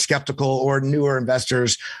be more skeptical or newer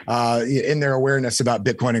investors in their awareness about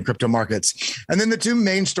Bitcoin and crypto markets. And then the two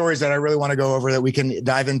main stories that I really want to go over that we can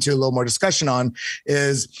dive into a little more discussion on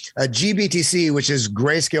is GBTC, which is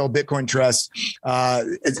Grayscale Bitcoin Trust.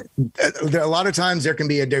 A lot of times there can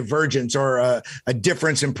be a divergence or a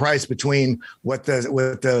difference in price between what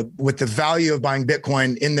the value of buying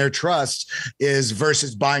Bitcoin in their trust is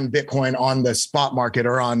versus buying Bitcoin on the spot market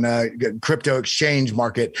or on crypto exchange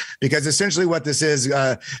market. Because essentially what this is,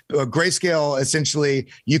 Grayscale, essentially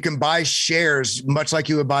you can buy shares much like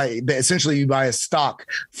you would buy, essentially you buy a stock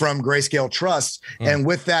from Grayscale Trust. And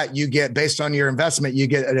with that, you get, based on your investment, you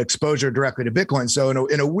get an exposure directly to Bitcoin. So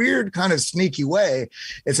in a weird kind of sneaky way,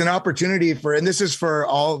 it's an opportunity for, and this is for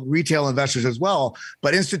all retail investors as well,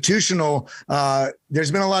 but institutional,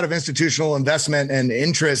 there's been a lot of institutional investment and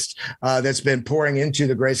interest that's been pouring into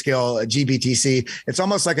the Grayscale GBTC. It's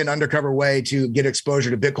almost like an undercover way to get exposure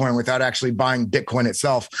to Bitcoin without actually buying Bitcoin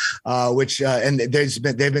itself, and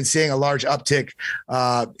they've been seeing a large uptick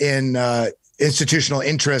in institutional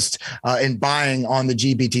interest in buying on the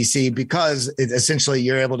GBTC because essentially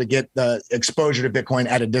you're able to get the exposure to Bitcoin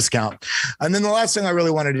at a discount. And then the last thing I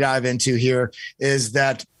really wanted to dive into here is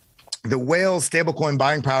that the whale stablecoin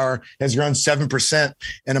buying power has grown 7%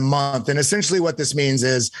 in a month. And essentially what this means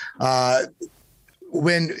is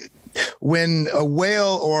when a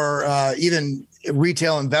whale or even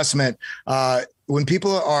retail investment, when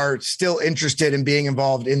people are still interested in being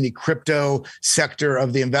involved in the crypto sector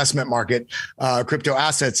of the investment market, crypto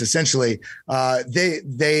assets, essentially,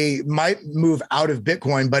 they might move out of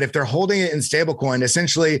Bitcoin, but if they're holding it in stablecoin,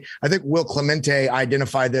 essentially, I think Will Clemente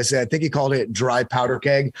identified this. I think he called it dry powder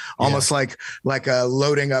keg, almost like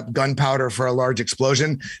loading up gunpowder for a large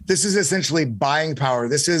explosion. This is essentially buying power.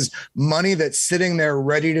 This is money that's sitting there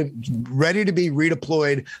ready to be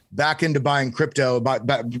redeployed back into buying crypto,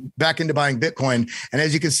 back into buying Bitcoin. And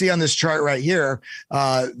as you can see on this chart right here,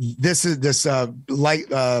 this light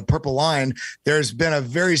purple line, there's been a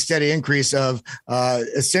very steady increase of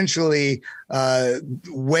essentially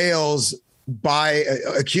whales by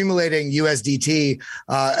accumulating USDT,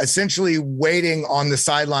 essentially waiting on the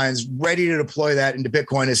sidelines, ready to deploy that into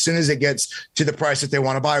Bitcoin as soon as it gets to the price that they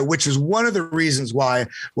want to buy, which is one of the reasons why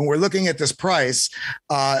when we're looking at this price,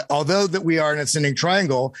 although that we are in an ascending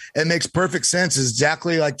triangle, it makes perfect sense,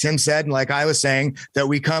 exactly like Tim said, and like I was saying, that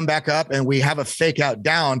we come back up and we have a fake out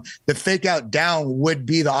down. The fake out down would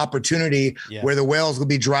be the opportunity where the whales will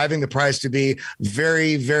be driving the price to be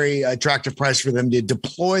very, very attractive price for them to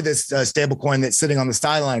deploy this stable coin that's sitting on the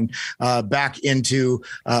sideline back into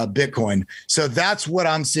Bitcoin. So that's what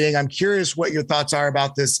I'm seeing. I'm curious what your thoughts are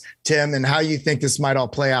about this, Tim, and how you think this might all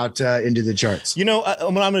play out into the charts. What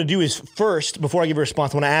I'm going to do is first, before I give a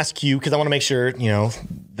response, I want to ask you, because I want to make sure,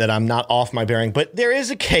 that I'm not off my bearing, but there is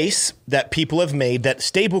a case that people have made that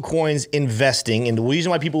stablecoins investing, and the reason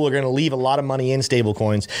why people are going to leave a lot of money in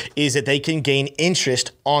stablecoins is that they can gain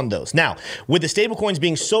interest on those. Now, with the stablecoins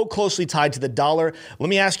being so closely tied to the dollar, let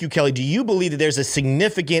me ask you, Kelly, do you believe that there's a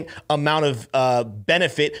significant amount of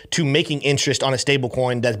benefit to making interest on a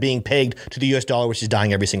stablecoin that's being pegged to the US dollar, which is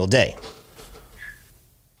dying every single day?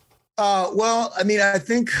 Well, I mean, I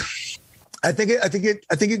think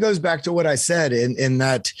it goes back to what I said in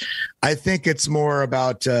that I think it's more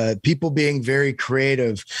about people being very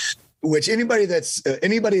creative, which anybody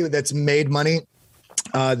that's made money,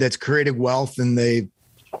 that's created wealth, and they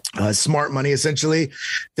smart money, essentially,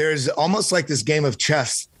 there's almost like this game of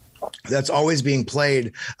chess that's always being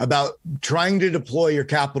played about trying to deploy your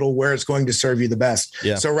capital where it's going to serve you the best.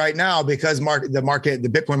 Yeah. So right now, because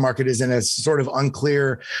the Bitcoin market is in a sort of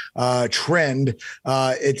unclear trend,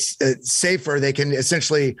 it's safer. They can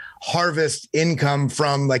essentially harvest income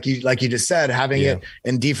from, like you just said, having it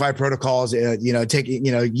in DeFi protocols, taking,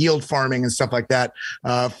 yield farming and stuff like that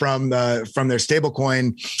from their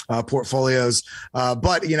stablecoin portfolios.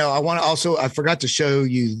 But, I forgot to show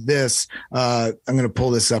you this. I'm going to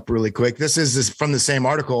pull this up really quick. This is from the same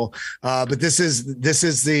article, but this is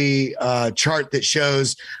the chart that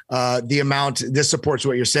shows the amount. This supports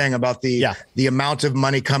what you're saying about the amount of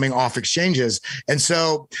money coming off exchanges. And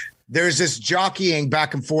so there's this jockeying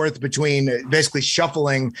back and forth between basically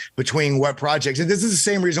shuffling between what projects. And this is the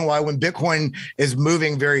same reason why when Bitcoin is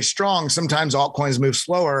moving very strong, sometimes altcoins move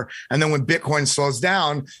slower. And then when Bitcoin slows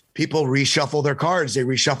down, people reshuffle their cards, they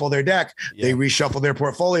reshuffle their deck, they reshuffle their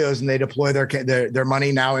portfolios, and they deploy their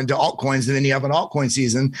money now into altcoins. And then you have an altcoin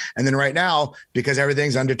season. And then right now, because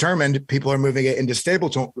everything's undetermined, people are moving it into stable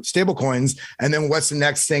coins. And then what's the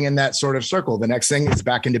next thing in that sort of circle? The next thing is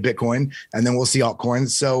back into Bitcoin, and then we'll see altcoins.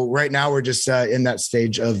 So right now we're just in that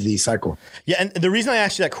stage of the cycle. Yeah, and the reason I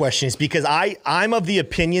asked you that question is because I'm of the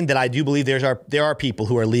opinion that I do believe there are people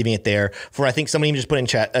who are leaving it there for, I think somebody even just put in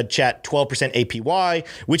chat 12% APY,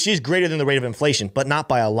 which is greater than the rate of inflation, but not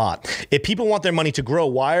by a lot. If people want their money to grow,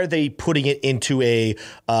 why are they putting it into a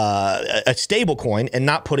stable coin and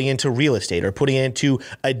not putting it into real estate or putting it into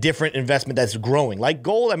a different investment that's growing? Like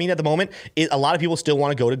gold, I mean, at the moment, a lot of people still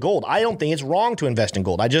want to go to gold. I don't think it's wrong to invest in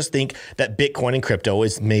gold. I just think that Bitcoin and crypto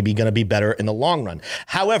is maybe going to be better in the long run.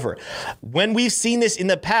 However, when we've seen this in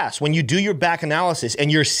the past, when you do your back analysis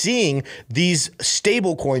and you're seeing these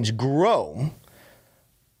stable coins grow,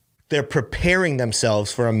 they're preparing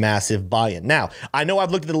themselves for a massive buy-in. Now, I know I've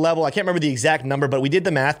looked at the level. I can't remember the exact number, but we did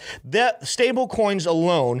the math. The stable coins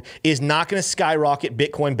alone is not going to skyrocket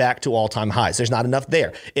Bitcoin back to all-time highs. There's not enough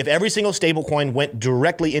there. If every single stable coin went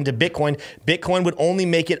directly into Bitcoin, Bitcoin would only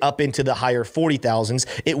make it up into the higher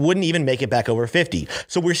 40,000s. It wouldn't even make it back over 50.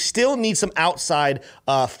 So we still need some outside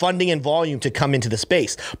funding and volume to come into the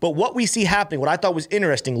space. But what we see happening, what I thought was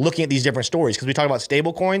interesting looking at these different stories, because we talked about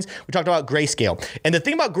stable coins, we talked about Grayscale. And the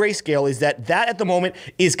thing about Grayscale is that at the moment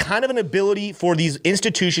is kind of an ability for these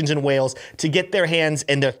institutions and whales to get their hands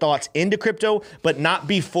and their thoughts into crypto, but not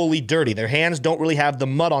be fully dirty. Their hands don't really have the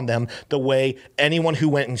mud on them the way anyone who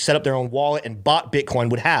went and set up their own wallet and bought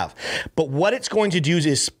Bitcoin would have. But what it's going to do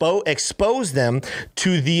is expose them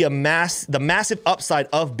to the massive upside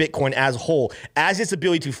of Bitcoin as a whole, as its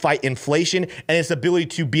ability to fight inflation and its ability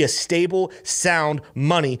to be a stable, sound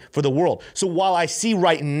money for the world. So while I see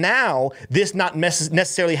right now this not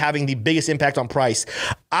necessarily having the biggest impact on price,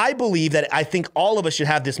 I believe that I think all of us should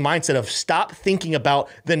have this mindset of stop thinking about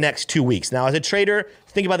the next 2 weeks. Now, as a trader,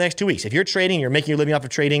 think about the next 2 weeks. If you're trading, you're making your living off of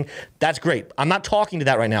trading, that's great. I'm not talking to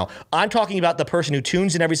that right now. I'm talking about the person who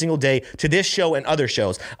tunes in every single day to this show and other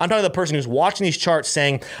shows. I'm talking to the person who's watching these charts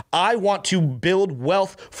saying, I want to build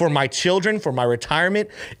wealth for my children, for my retirement.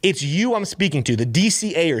 It's you I'm speaking to, the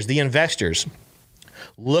DCAers, the investors.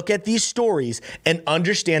 Look at these stories and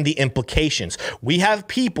understand the implications. We have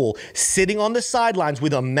people sitting on the sidelines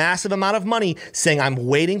with a massive amount of money saying, I'm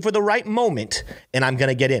waiting for the right moment and I'm going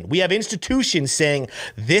to get in. We have institutions saying,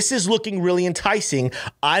 this is looking really enticing.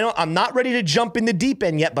 I'm not ready to jump in the deep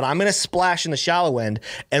end yet, but I'm going to splash in the shallow end.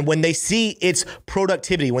 And when they see its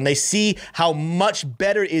productivity, when they see how much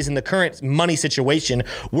better it is in the current money situation,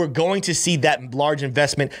 we're going to see that large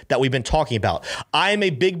investment that we've been talking about. I am a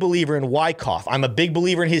big believer in Wyckoff. I'm a big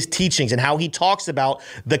believer in his teachings and how he talks about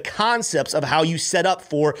the concepts of how you set up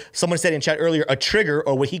for, someone said in chat earlier, a trigger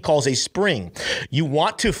or what he calls a spring. You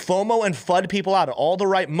want to FOMO and FUD people out at all the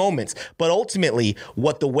right moments, but ultimately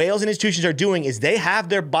what the whales and institutions are doing is they have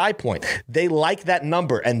their buy point. They like that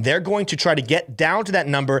number and they're going to try to get down to that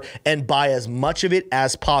number and buy as much of it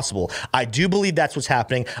as possible. I do believe that's what's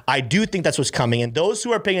happening. I do think that's what's coming. And those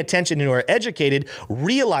who are paying attention and who are educated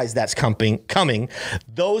realize that's coming.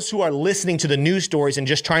 Those who are listening to the news stories and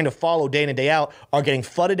just trying to follow day in and day out are getting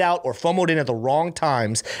FUD'd out or FOMO'd in at the wrong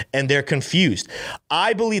times, and they're confused.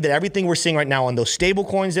 I believe that everything we're seeing right now on those stable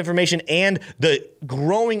coins information and the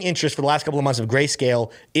growing interest for the last couple of months of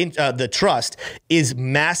Grayscale in the trust is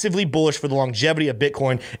massively bullish for the longevity of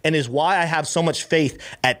Bitcoin, and is why I have so much faith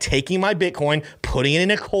at taking my Bitcoin, putting it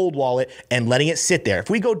in a cold wallet, and letting it sit there. If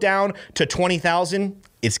we go down to 20,000,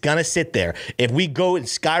 it's going to sit there. If we go and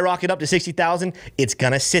skyrocket up to 60,000, it's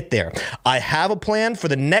going to sit there. I have a plan for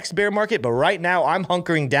the next bear market, but right now I'm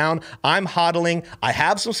hunkering down. I'm hodling. I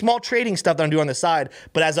have some small trading stuff that I'm doing on the side,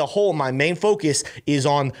 but as a whole, my main focus is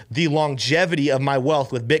on the longevity of my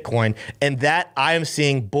wealth with Bitcoin, and that I am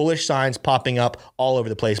seeing bullish signs popping up all over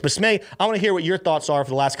the place. But Smay, I want to hear what your thoughts are for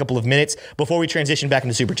the last couple of minutes before we transition back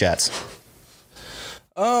into Super Chats.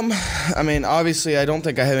 I mean, obviously, I don't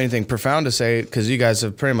think I have anything profound to say because you guys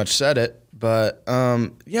have pretty much said it. But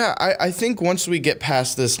yeah, I think once we get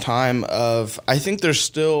past this time of, I think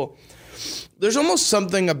there's almost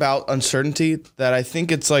something about uncertainty that I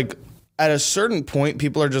think it's like at a certain point,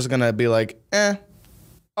 people are just going to be like,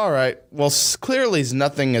 all right, well, clearly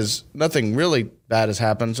nothing really bad has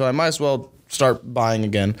happened, so I might as well start buying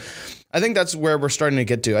again. I think that's where we're starting to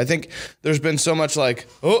get to. I think there's been so much like,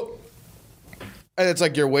 and it's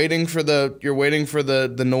like you're waiting for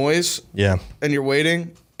the noise. Yeah. And you're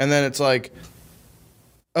waiting, and then it's like,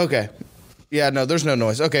 okay. Yeah, no, there's no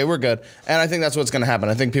noise. Okay, we're good. And I think that's what's going to happen.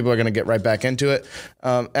 I think people are going to get right back into it.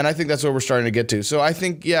 And I think that's what we're starting to get to. So I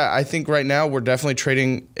think right now we're definitely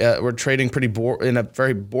trading. We're trading in a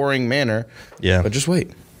very boring manner. Yeah. But just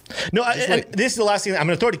wait. No, and this is the last thing. I'm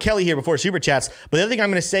going to throw it to Kelly here before Super Chats. But the other thing I'm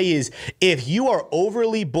going to say is if you are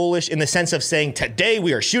overly bullish in the sense of saying today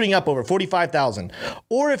we are shooting up over 45,000,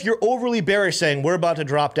 or if you're overly bearish saying we're about to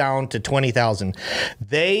drop down to 20,000,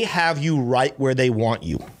 they have you right where they want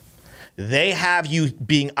you. They have you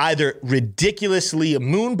being either ridiculously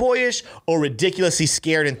moon boyish or ridiculously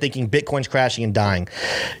scared and thinking Bitcoin's crashing and dying.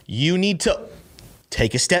 You need to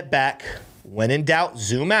take a step back. When in doubt,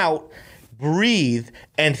 zoom out, breathe,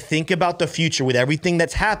 and think about the future with everything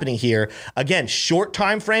that's happening here. Again, short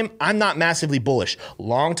time frame, I'm not massively bullish.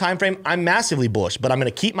 Long time frame, I'm massively bullish, but I'm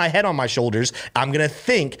going to keep my head on my shoulders. I'm going to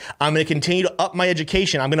think. I'm going to continue to up my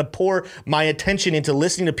education. I'm going to pour my attention into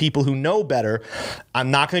listening to people who know better. I'm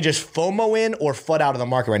not going to just FOMO in or FUD out of the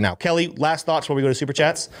market right now. Kelly, last thoughts before we go to Super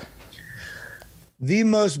Chats? The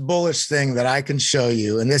most bullish thing that I can show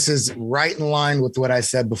you, and this is right in line with what I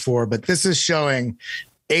said before, but this is showing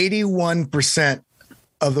 81%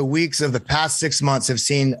 of the weeks of the past 6 months have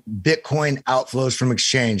seen Bitcoin outflows from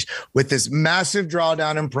exchange. With this massive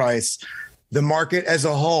drawdown in price, the market as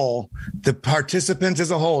a whole, the participants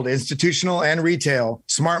as a whole, institutional and retail,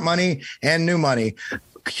 smart money and new money,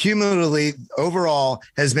 cumulatively overall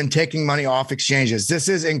has been taking money off exchanges. This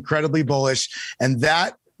is incredibly bullish. And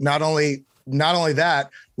that not only that,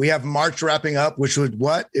 we have March wrapping up, which would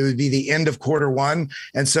it would be the end of Q1.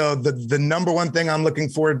 And so the number one thing I'm looking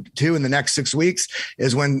forward to in the next 6 weeks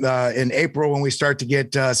is when in April, when we start to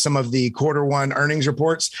get some of the Q1 earnings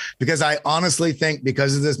reports, because I honestly think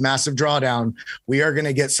because of this massive drawdown, we are going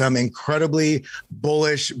to get some incredibly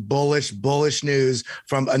bullish news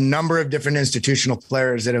from a number of different institutional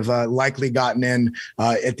players that have likely gotten in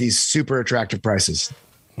at these super attractive prices.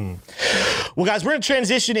 Well, guys, we're going to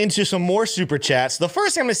transition into some more Super Chats. The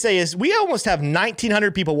first thing I'm going to say is we almost have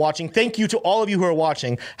 1,900 people watching. Thank you to all of you who are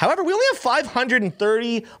watching. However, we only have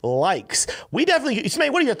 530 likes. We definitely, Ismay,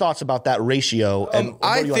 what are your thoughts about that ratio? And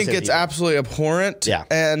I think it's absolutely abhorrent. Yeah.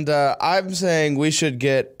 And I'm saying we should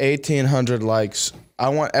get 1,800 likes. I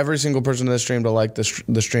want every single person in the stream to like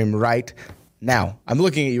the stream right now. I'm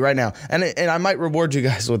looking at you right now. And I might reward you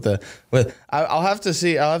guys with I'll have to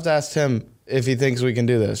see. I'll have to ask Tim if he thinks we can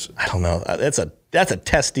do this. I don't know. That's a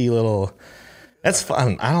testy little. That's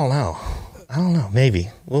fun. I don't know. Maybe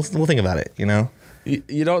we'll think about it. You know.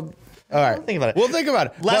 You don't. All right. Think about it. We'll think about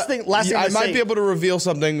it. Last thing. I might be able to reveal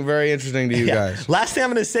something very interesting to you guys. Last thing I'm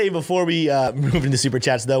going to say before we move into Super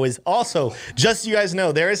Chats, though, is also just so you guys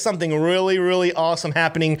know, there is something really, really awesome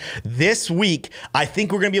happening this week. I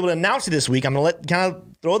think we're going to be able to announce it this week. I'm going to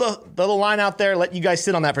throw the line out there, let you guys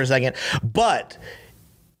sit on that for a second, but.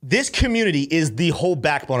 This community is the whole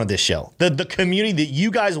backbone of this show. The community that you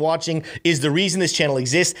guys watching is the reason this channel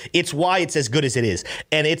exists. It's why it's as good as it is.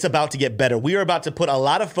 And it's about to get better. We are about to put a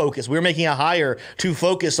lot of focus. We're making a hire to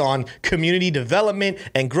focus on community development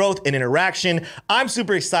and growth and interaction. I'm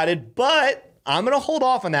super excited, but I'm going to hold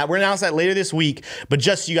off on that. We're going to announce that later this week. But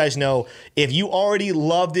just so you guys know, if you already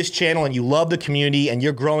love this channel and you love the community and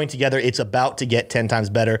you're growing together, it's about to get 10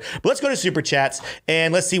 times better. But let's go to Super Chats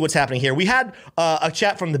and let's see what's happening here. We had a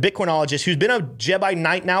chat from the Bitcoinologist who's been a Jedi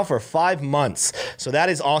Knight now for 5 months. So that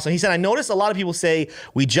is awesome. He said, I noticed a lot of people say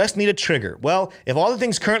we just need a trigger. Well, if all the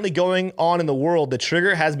things currently going on in the world, the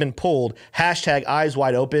trigger has been pulled. Hashtag eyes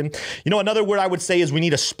wide open. You know, another word I would say is we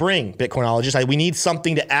need a spring, Bitcoinologist. We need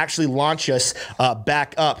something to actually launch us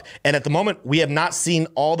back up. And at the moment, we have not seen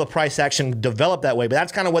all the price action develop that way. But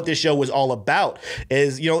that's kind of what this show was all about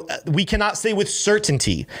is, you know, we cannot say with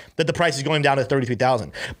certainty that the price is going down to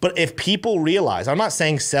 33,000. But if people realize, I'm not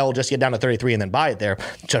saying sell, just get down to 33 and then buy it there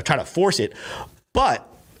to try to force it. But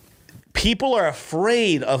people are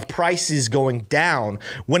afraid of prices going down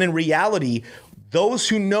when in reality, those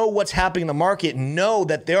who know what's happening in the market know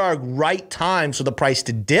that there are right times for the price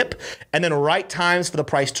to dip and then right times for the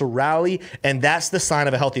price to rally. And that's the sign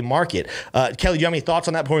of a healthy market. Kelly, do you have any thoughts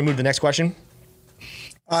on that before we move to the next question?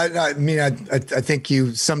 I mean, I think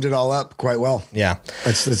you summed it all up quite well. Yeah.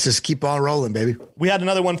 Let's just keep on rolling, baby. We had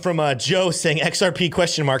another one from Joe saying XRP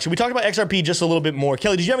question mark. So we talked about XRP just a little bit more.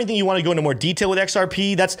 Kelly, did you have anything you want to go into more detail with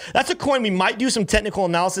XRP? That's a coin we might do some technical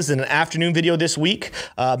analysis in an afternoon video this week.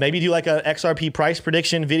 Maybe do like a XRP price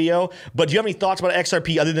prediction video. But do you have any thoughts about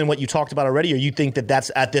XRP other than what you talked about already? Or you think that that's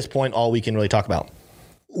at this point all we can really talk about?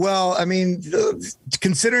 Well, I mean,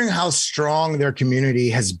 considering how strong their community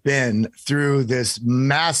has been through this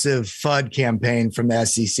massive FUD campaign from the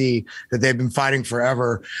SEC that they've been fighting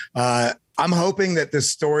forever, I I'm hoping that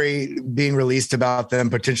this story being released about them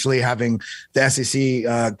potentially having the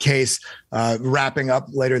SEC case wrapping up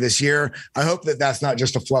later this year. I hope that that's not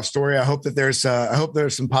just a fluff story. I hope that there's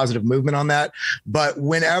some positive movement on that. But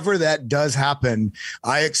whenever that does happen,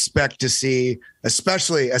 I expect to see,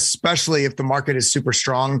 especially if the market is super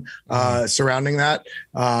strong surrounding that.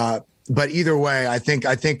 But either way, I think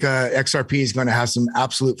XRP is going to have some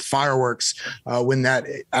absolute fireworks when that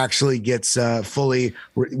actually gets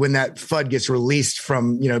when that FUD gets released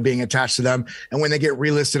from being attached to them, and when they get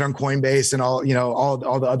relisted on Coinbase and all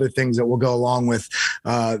the other things that will go along with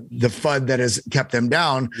the FUD that has kept them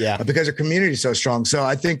down. Because their community is so strong. So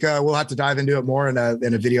I think we'll have to dive into it more in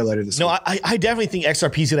a video later this week. No, I definitely think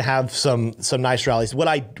XRP is going to have some nice rallies. What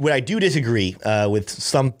I do disagree with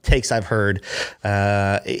some takes I've heard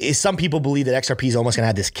is some people believe that XRP is almost going to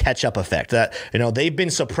have this catch-up effect. That they've been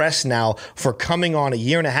suppressed now for coming on a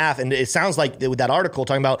year and a half, and it sounds like with that article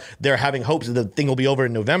talking about they're having hopes that the thing will be over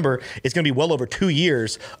in November. It's going to be well over 2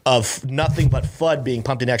 years of nothing but FUD being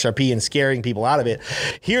pumped in XRP and scaring people out of it.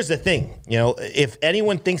 Here's the thing, if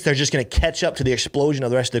anyone thinks they're just going to catch up to the explosion of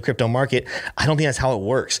the rest of the crypto market, I don't think that's how it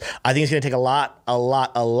works. I think it's going to take a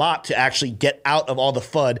lot to actually get out of all the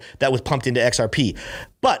FUD that was pumped into XRP.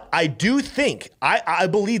 But I do think, I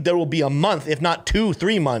believe there will be a month, if not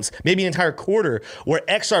 2-3 months, maybe an entire quarter, where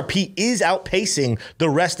XRP is outpacing the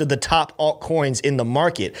rest of the top altcoins in the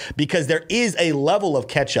market, because there is a level of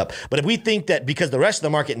catch up. But if we think that because the rest of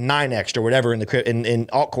the market 9x or whatever in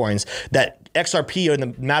altcoins, that XRP in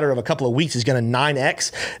the matter of a couple of weeks is going to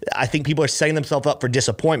 9x, I think people are setting themselves up for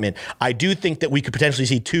disappointment. I do think that we could potentially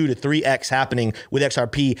see 2 to 3x happening with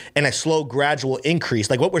XRP and a slow gradual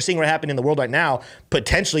increase. Like what we're seeing happen in the world right now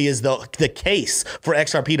potentially is the case for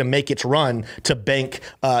XRP to make its run to bank,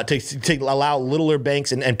 to allow littler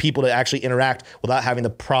banks and people to actually interact without having the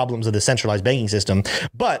problems of the centralized banking system.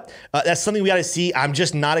 But that's something we got to see. I'm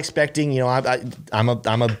just not expecting, I'm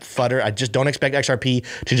a fudder. I just don't expect XRP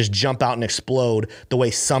to just jump out and explode the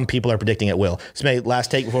way some people are predicting it will. So, maybe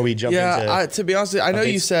last take before we jump into. To be honest, I know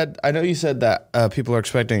you said that people are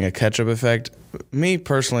expecting a catch-up effect. Me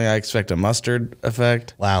personally, I expect a mustard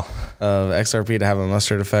effect. Wow. Of XRP to have a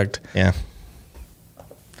mustard effect. Yeah.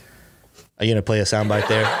 Are you gonna play a soundbite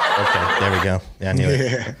there? Okay, there we go. Yeah, I knew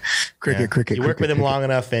it. Cricket. You work with him long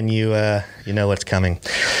enough, and you know what's coming.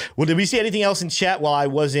 Well, did we see anything else in chat while I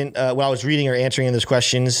was reading or answering those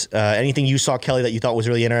questions? Anything you saw, Kelly, that you thought was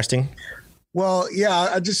really interesting? Well,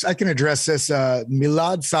 yeah, I can address this.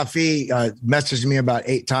 Milad Safi messaged me about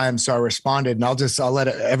 8 times, so I responded, and I'll let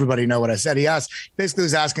everybody know what I said. He basically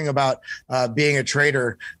was asking about being a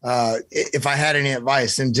trader, if I had any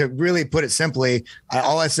advice. And to really put it simply,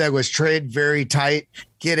 all I said was trade very tight,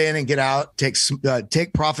 get in and get out,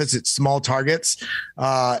 take profits at small targets,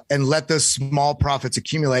 and let those small profits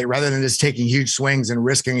accumulate rather than just taking huge swings and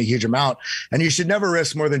risking a huge amount. And you should never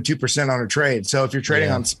risk more than 2% on a trade. So if you're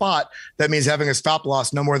trading on spot, that means having a stop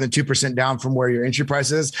loss no more than 2% down from where your entry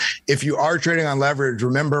price is. If you are trading on leverage,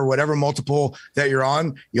 remember whatever multiple that you're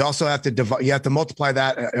on, you also have to multiply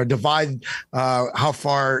that or divide how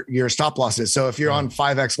far your stop loss is. So if you're on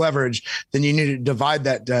 5x leverage, then you need to divide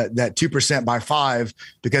that 2% by 5,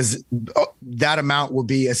 because that amount will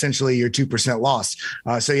be essentially your 2% loss.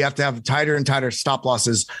 So you have to have tighter and tighter stop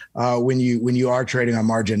losses when you are trading on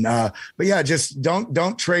margin. But yeah, just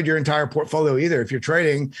don't trade your entire portfolio either. If you're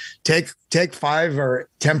trading, take 5 or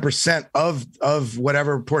 10% of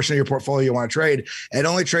whatever portion of your portfolio you want to trade, and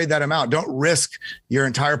only trade that amount. Don't risk your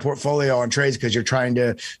entire portfolio on trades because you're trying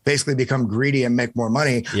to basically become greedy and make more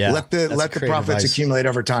money. Yeah, let the profits accumulate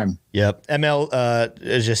over time. Yep.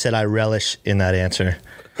 ML just said I relish in that answer.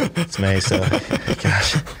 It's me. So,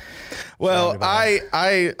 gosh. Well, I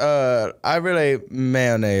really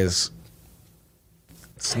mayonnaise.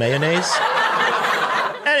 It's mayonnaise.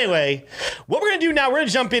 Anyway, what we're going to do now, we're going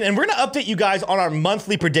to jump in and we're going to update you guys on our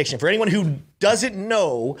monthly prediction. For anyone who doesn't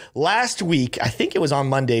know, last week, I think it was on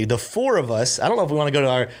Monday, the 4 of us, I don't know if we want to go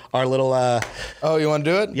to our little... oh, you want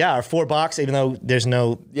to do it? Yeah, our 4 box, even though there's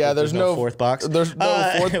no 4th box. There's no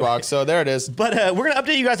 4th box, so there it is. But we're going to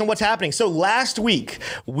update you guys on what's happening. So last week,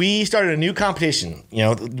 we started a new competition.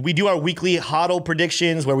 We do our weekly HODL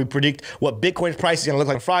predictions where we predict what Bitcoin's price is going to look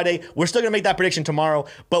like on Friday. We're still going to make that prediction tomorrow,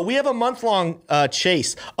 but we have a month-long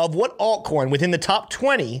chase of what altcoin within the top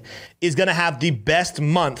 20 is going to have the best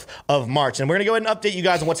month of March. And we're going to go ahead and update you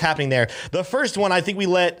guys on what's happening there. The first one, I think we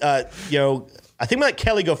let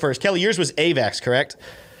Kelly go first. Kelly, yours was AVAX, correct?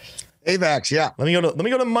 AVAX, yeah. Let me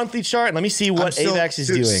go to monthly chart and let me see what AVAX is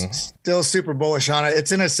doing. Still super bullish on it.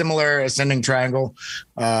 It's in a similar ascending triangle.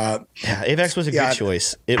 AVAX was a good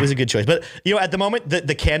choice. It was a good choice. But at the moment,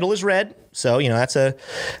 the candle is red. So that's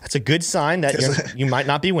a good sign that you might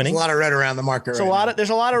not be winning. A lot of red around the market. There's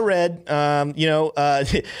a lot of red.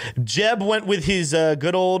 Jeb went with his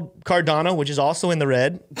good old Cardano, which is also in the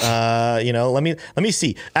red. Let me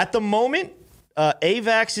see. At the moment,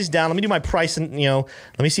 AVAX is down. Let me do my price and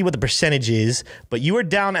let me see what the percentage is. But you are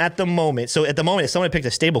down at the moment. So at the moment, if someone picked a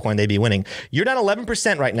stablecoin, they'd be winning. You're down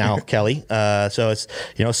 11% right now, Kelly. So it's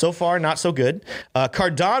so far not so good.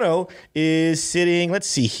 Cardano is sitting. Let's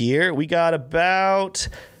see here. We got about.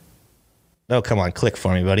 Oh, come on, click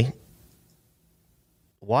for me, buddy.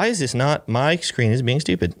 Why is this not? My screen is being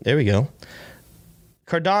stupid. There we go.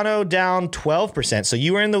 Cardano down 12%. So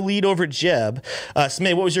you are in the lead over Jeb.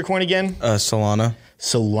 Smay, what was your coin again? Solana.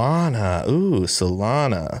 Solana. Ooh,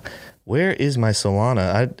 Solana. Where is my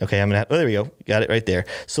Solana? There we go. Got it right there.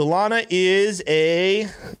 Solana is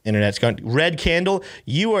internet's gone. Red candle.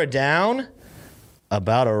 You are down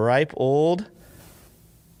about a ripe old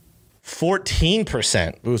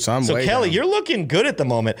 14%. Ooh, so Kelly, down. you're looking good at the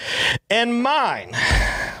moment. And mine,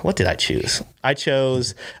 what did I choose? I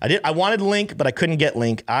wanted Link, but I couldn't get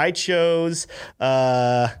Link. I chose,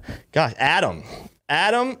 Atom.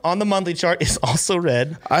 Atom on the monthly chart is also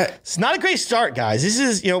red. It's not a great start, guys. This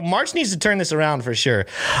is, March needs to turn this around for sure.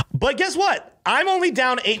 But guess what? I'm only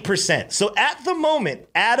down 8%. So at the moment,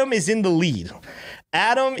 Atom is in the lead.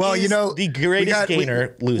 Atom is the greatest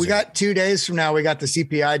gainer loser. We got 2 days from now, we got the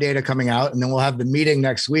CPI data coming out, and then we'll have the meeting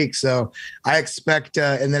next week. So I expect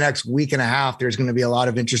in the next week and a half, there's going to be a lot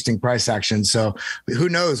of interesting price action. So who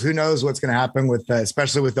knows what's going to happen with,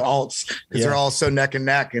 especially with the alts, because they're all so neck and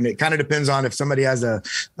neck. And it kind of depends on if somebody has a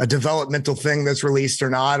developmental thing that's released or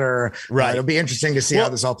not, or it'll be interesting to see how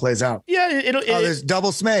this all plays out. Yeah. There's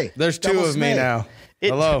double Smay. There's two of me now.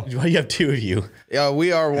 Hello. Why you have two of you? Yeah,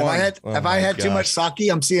 we are one. Have I had too much sake?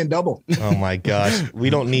 I'm seeing double. Oh my gosh, we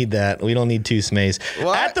don't need that. We don't need two Smays.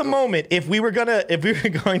 At the moment, if we were going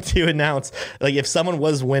to announce, like, if someone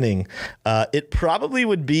was winning, it probably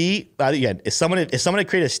would be again, if someone had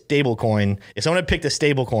created a stable coin, if someone had picked a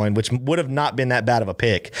stable coin, which would have not been that bad of a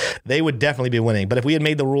pick, they would definitely be winning. But if we had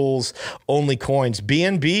made the rules only coins,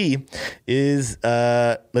 BNB is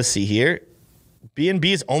let's see here. BNB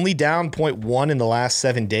is only down 0.1 in the last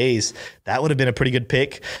 7 days. That would have been a pretty good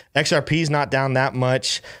pick. XRP is not down that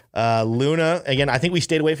much. Luna, again, I think we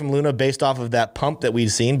stayed away from Luna based off of that pump that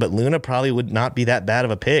we've seen, but Luna probably would not be that bad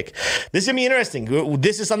of a pick. This is going to be interesting.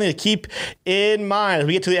 This is something to keep in mind as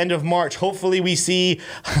we get to the end of March. Hopefully we see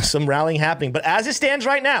some rallying happening. But as it stands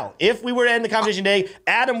right now, if we were to end the competition day,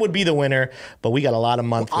 Adam would be the winner, but we got a lot of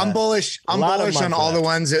months left. I'm bullish on all the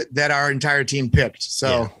ones that our entire team picked. So.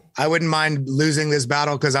 Yeah. I wouldn't mind losing this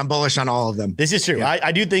battle because I'm bullish on all of them. This is true. Yeah.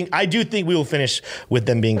 I do think we will finish with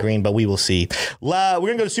them being green, but we will see. We're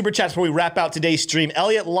going to go to Super Chats before we wrap out today's stream.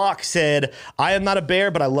 Elliot Locke said, I am not a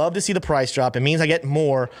bear, but I love to see the price drop. It means I get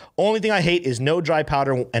more. Only thing I hate is no dry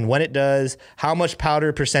powder, and when it does, how much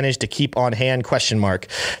powder percentage to keep on hand? ? It's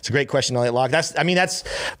a great question, Elliot Locke. It's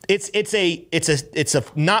a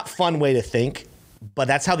not fun way to think. But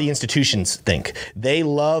that's how the institutions think. They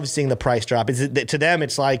love seeing the price drop. To them,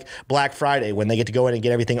 it's like Black Friday when they get to go in and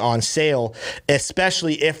get everything on sale,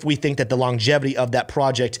 especially if we think that the longevity of that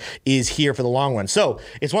project is here for the long run. So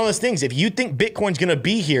it's one of those things. If you think Bitcoin's going to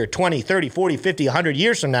be here 20, 30, 40, 50, 100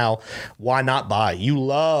 years from now, why not buy? You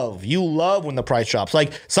love when the price drops.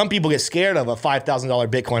 Like, some people get scared of a $5,000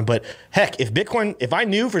 Bitcoin, but heck, if I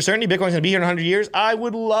knew for certainty Bitcoin's going to be here in 100 years, I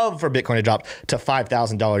would love for Bitcoin to drop to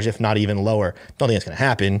 $5,000, if not even lower. Don't think it's going to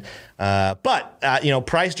happen. But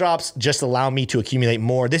price drops just allow me to accumulate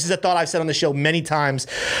more. This is a thought I've said on the show many times,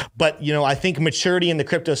 but I think maturity in the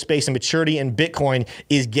crypto space and maturity in Bitcoin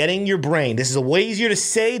is getting your brain. This is a way easier to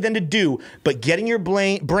say than to do, but getting your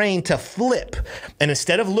brain to flip. And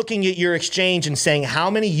instead of looking at your exchange and saying, how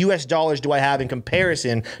many US dollars do I have in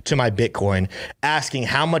comparison to my Bitcoin, asking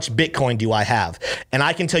how much Bitcoin do I have? And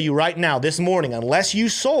I can tell you right now, this morning, unless you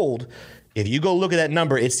sold, if you go look at that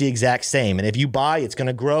number, it's the exact same. And if you buy, it's going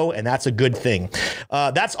to grow, and that's a good thing.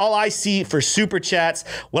 That's all I see for Super Chats.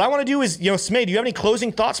 What I want to do is, Smay, do you have any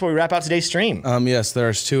closing thoughts before we wrap out today's stream? Yes,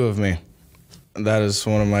 there's two of me. That is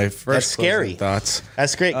one of my first closing thoughts.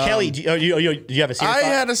 That's great. Kelly, do you have a serious thought? I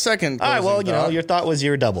had a second closing thought. Your thought was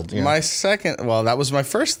you were doubled. My second, that was my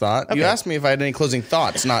first thought. Okay. You asked me if I had any closing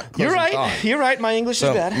thoughts, not closing thought. You're right. My English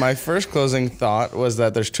is bad. My first closing thought was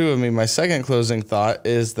that there's two of me. My second closing thought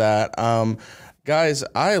is that, guys,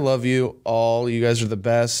 I love you all. You guys are the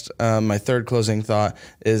best. My third closing thought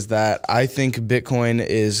is that I think Bitcoin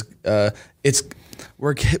is,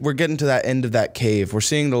 we're getting to that end of that cave. We're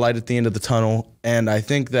seeing the light at the end of the tunnel, and I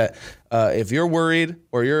think that if you're worried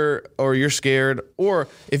or you're scared, or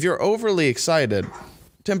if you're overly excited,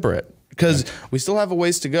 temper it. because we still have a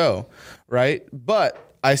ways to go, right? But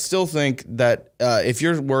I still think that if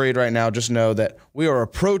you're worried right now, just know that we are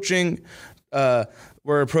approaching.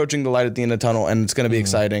 We're approaching the light at the end of the tunnel, and it's going to be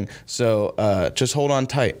exciting. So just hold on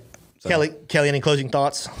tight. So. Kelly, any closing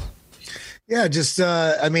thoughts? Yeah, just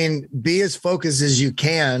be as focused as you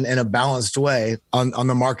can in a balanced way on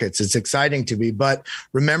the markets. It's exciting to be, but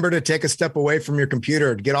remember to take a step away from your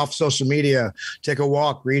computer, get off social media, take a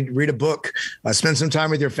walk, read a book, spend some time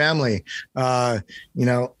with your family.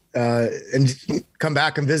 And come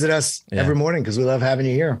back and visit us every morning because we love having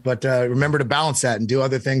you here. But remember to balance that and do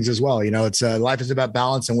other things as well. You know, it's life is about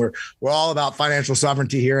balance, and we're all about financial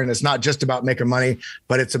sovereignty here. And it's not just about making money,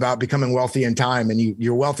 but it's about becoming wealthy in time. And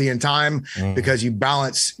you're wealthy in time because you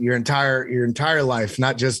balance your entire life,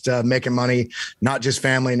 not just making money, not just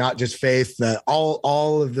family, not just faith,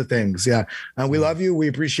 all of the things. Yeah, and we love you. We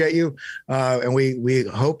appreciate you, and we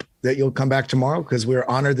hope that you'll come back tomorrow because we're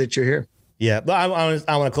honored that you're here. Yeah, but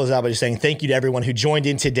I want to close out by just saying thank you to everyone who joined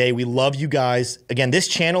in today. We love you guys. Again, this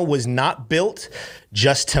channel was not built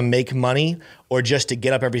just to make money or just to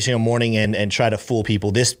get up every single morning and try to fool people.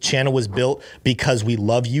 This channel was built because we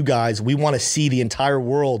love you guys. We want to see the entire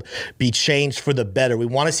world be changed for the better. We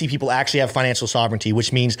want to see people actually have financial sovereignty,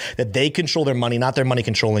 which means that they control their money, not their money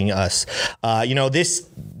controlling us.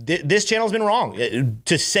 This channel's been wrong.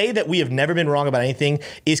 To say that we have never been wrong about anything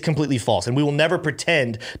is completely false, and we will never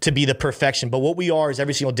pretend to be the perfection. But what we are is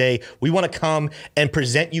every single day, we want to come and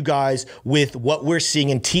present you guys with what we're seeing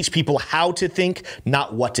and teach people how to think,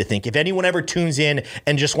 not what to think. If anyone ever tunes in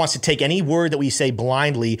and just wants to take any word that we say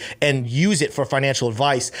blindly and use it for financial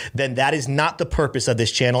advice, then that is not the purpose of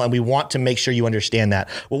this channel, and we want to make sure you understand that.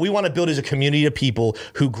 What we want to build is a community of people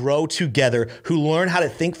who grow together, who learn how to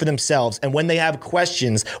think for themselves, and when they have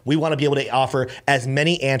questions, we want to be able to offer as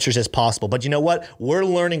many answers as possible. But you know what? We're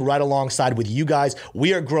learning right alongside with you guys.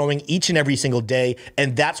 We are growing each and every single day,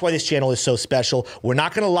 and that's why this channel is so special. We're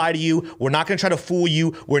not going to lie to you. We're not going to try to fool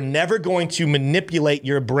you. We're never going to manipulate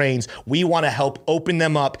your brains. We want to help open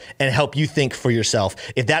them up and help you think for yourself.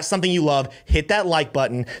 If that's something you love, hit that like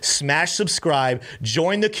button, smash subscribe,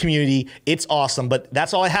 join the community. It's awesome. But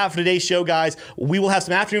that's all I have for today's show, guys. We will have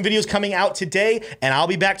some afternoon videos coming out today, and I'll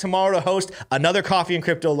be back tomorrow to host another Coffee and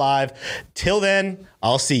Crypto Live. Till then,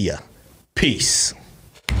 I'll see ya. Peace.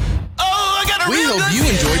 We hope you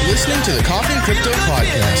enjoyed listening to the Coffee and Crypto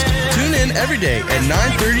podcast. Tune in every day at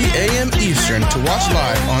 9:30 a.m. Eastern to watch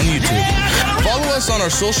live on YouTube. Follow us on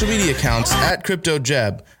our social media accounts at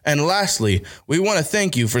CryptoJeb. And lastly, we want to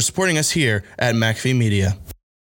thank you for supporting us here at McAfee Media.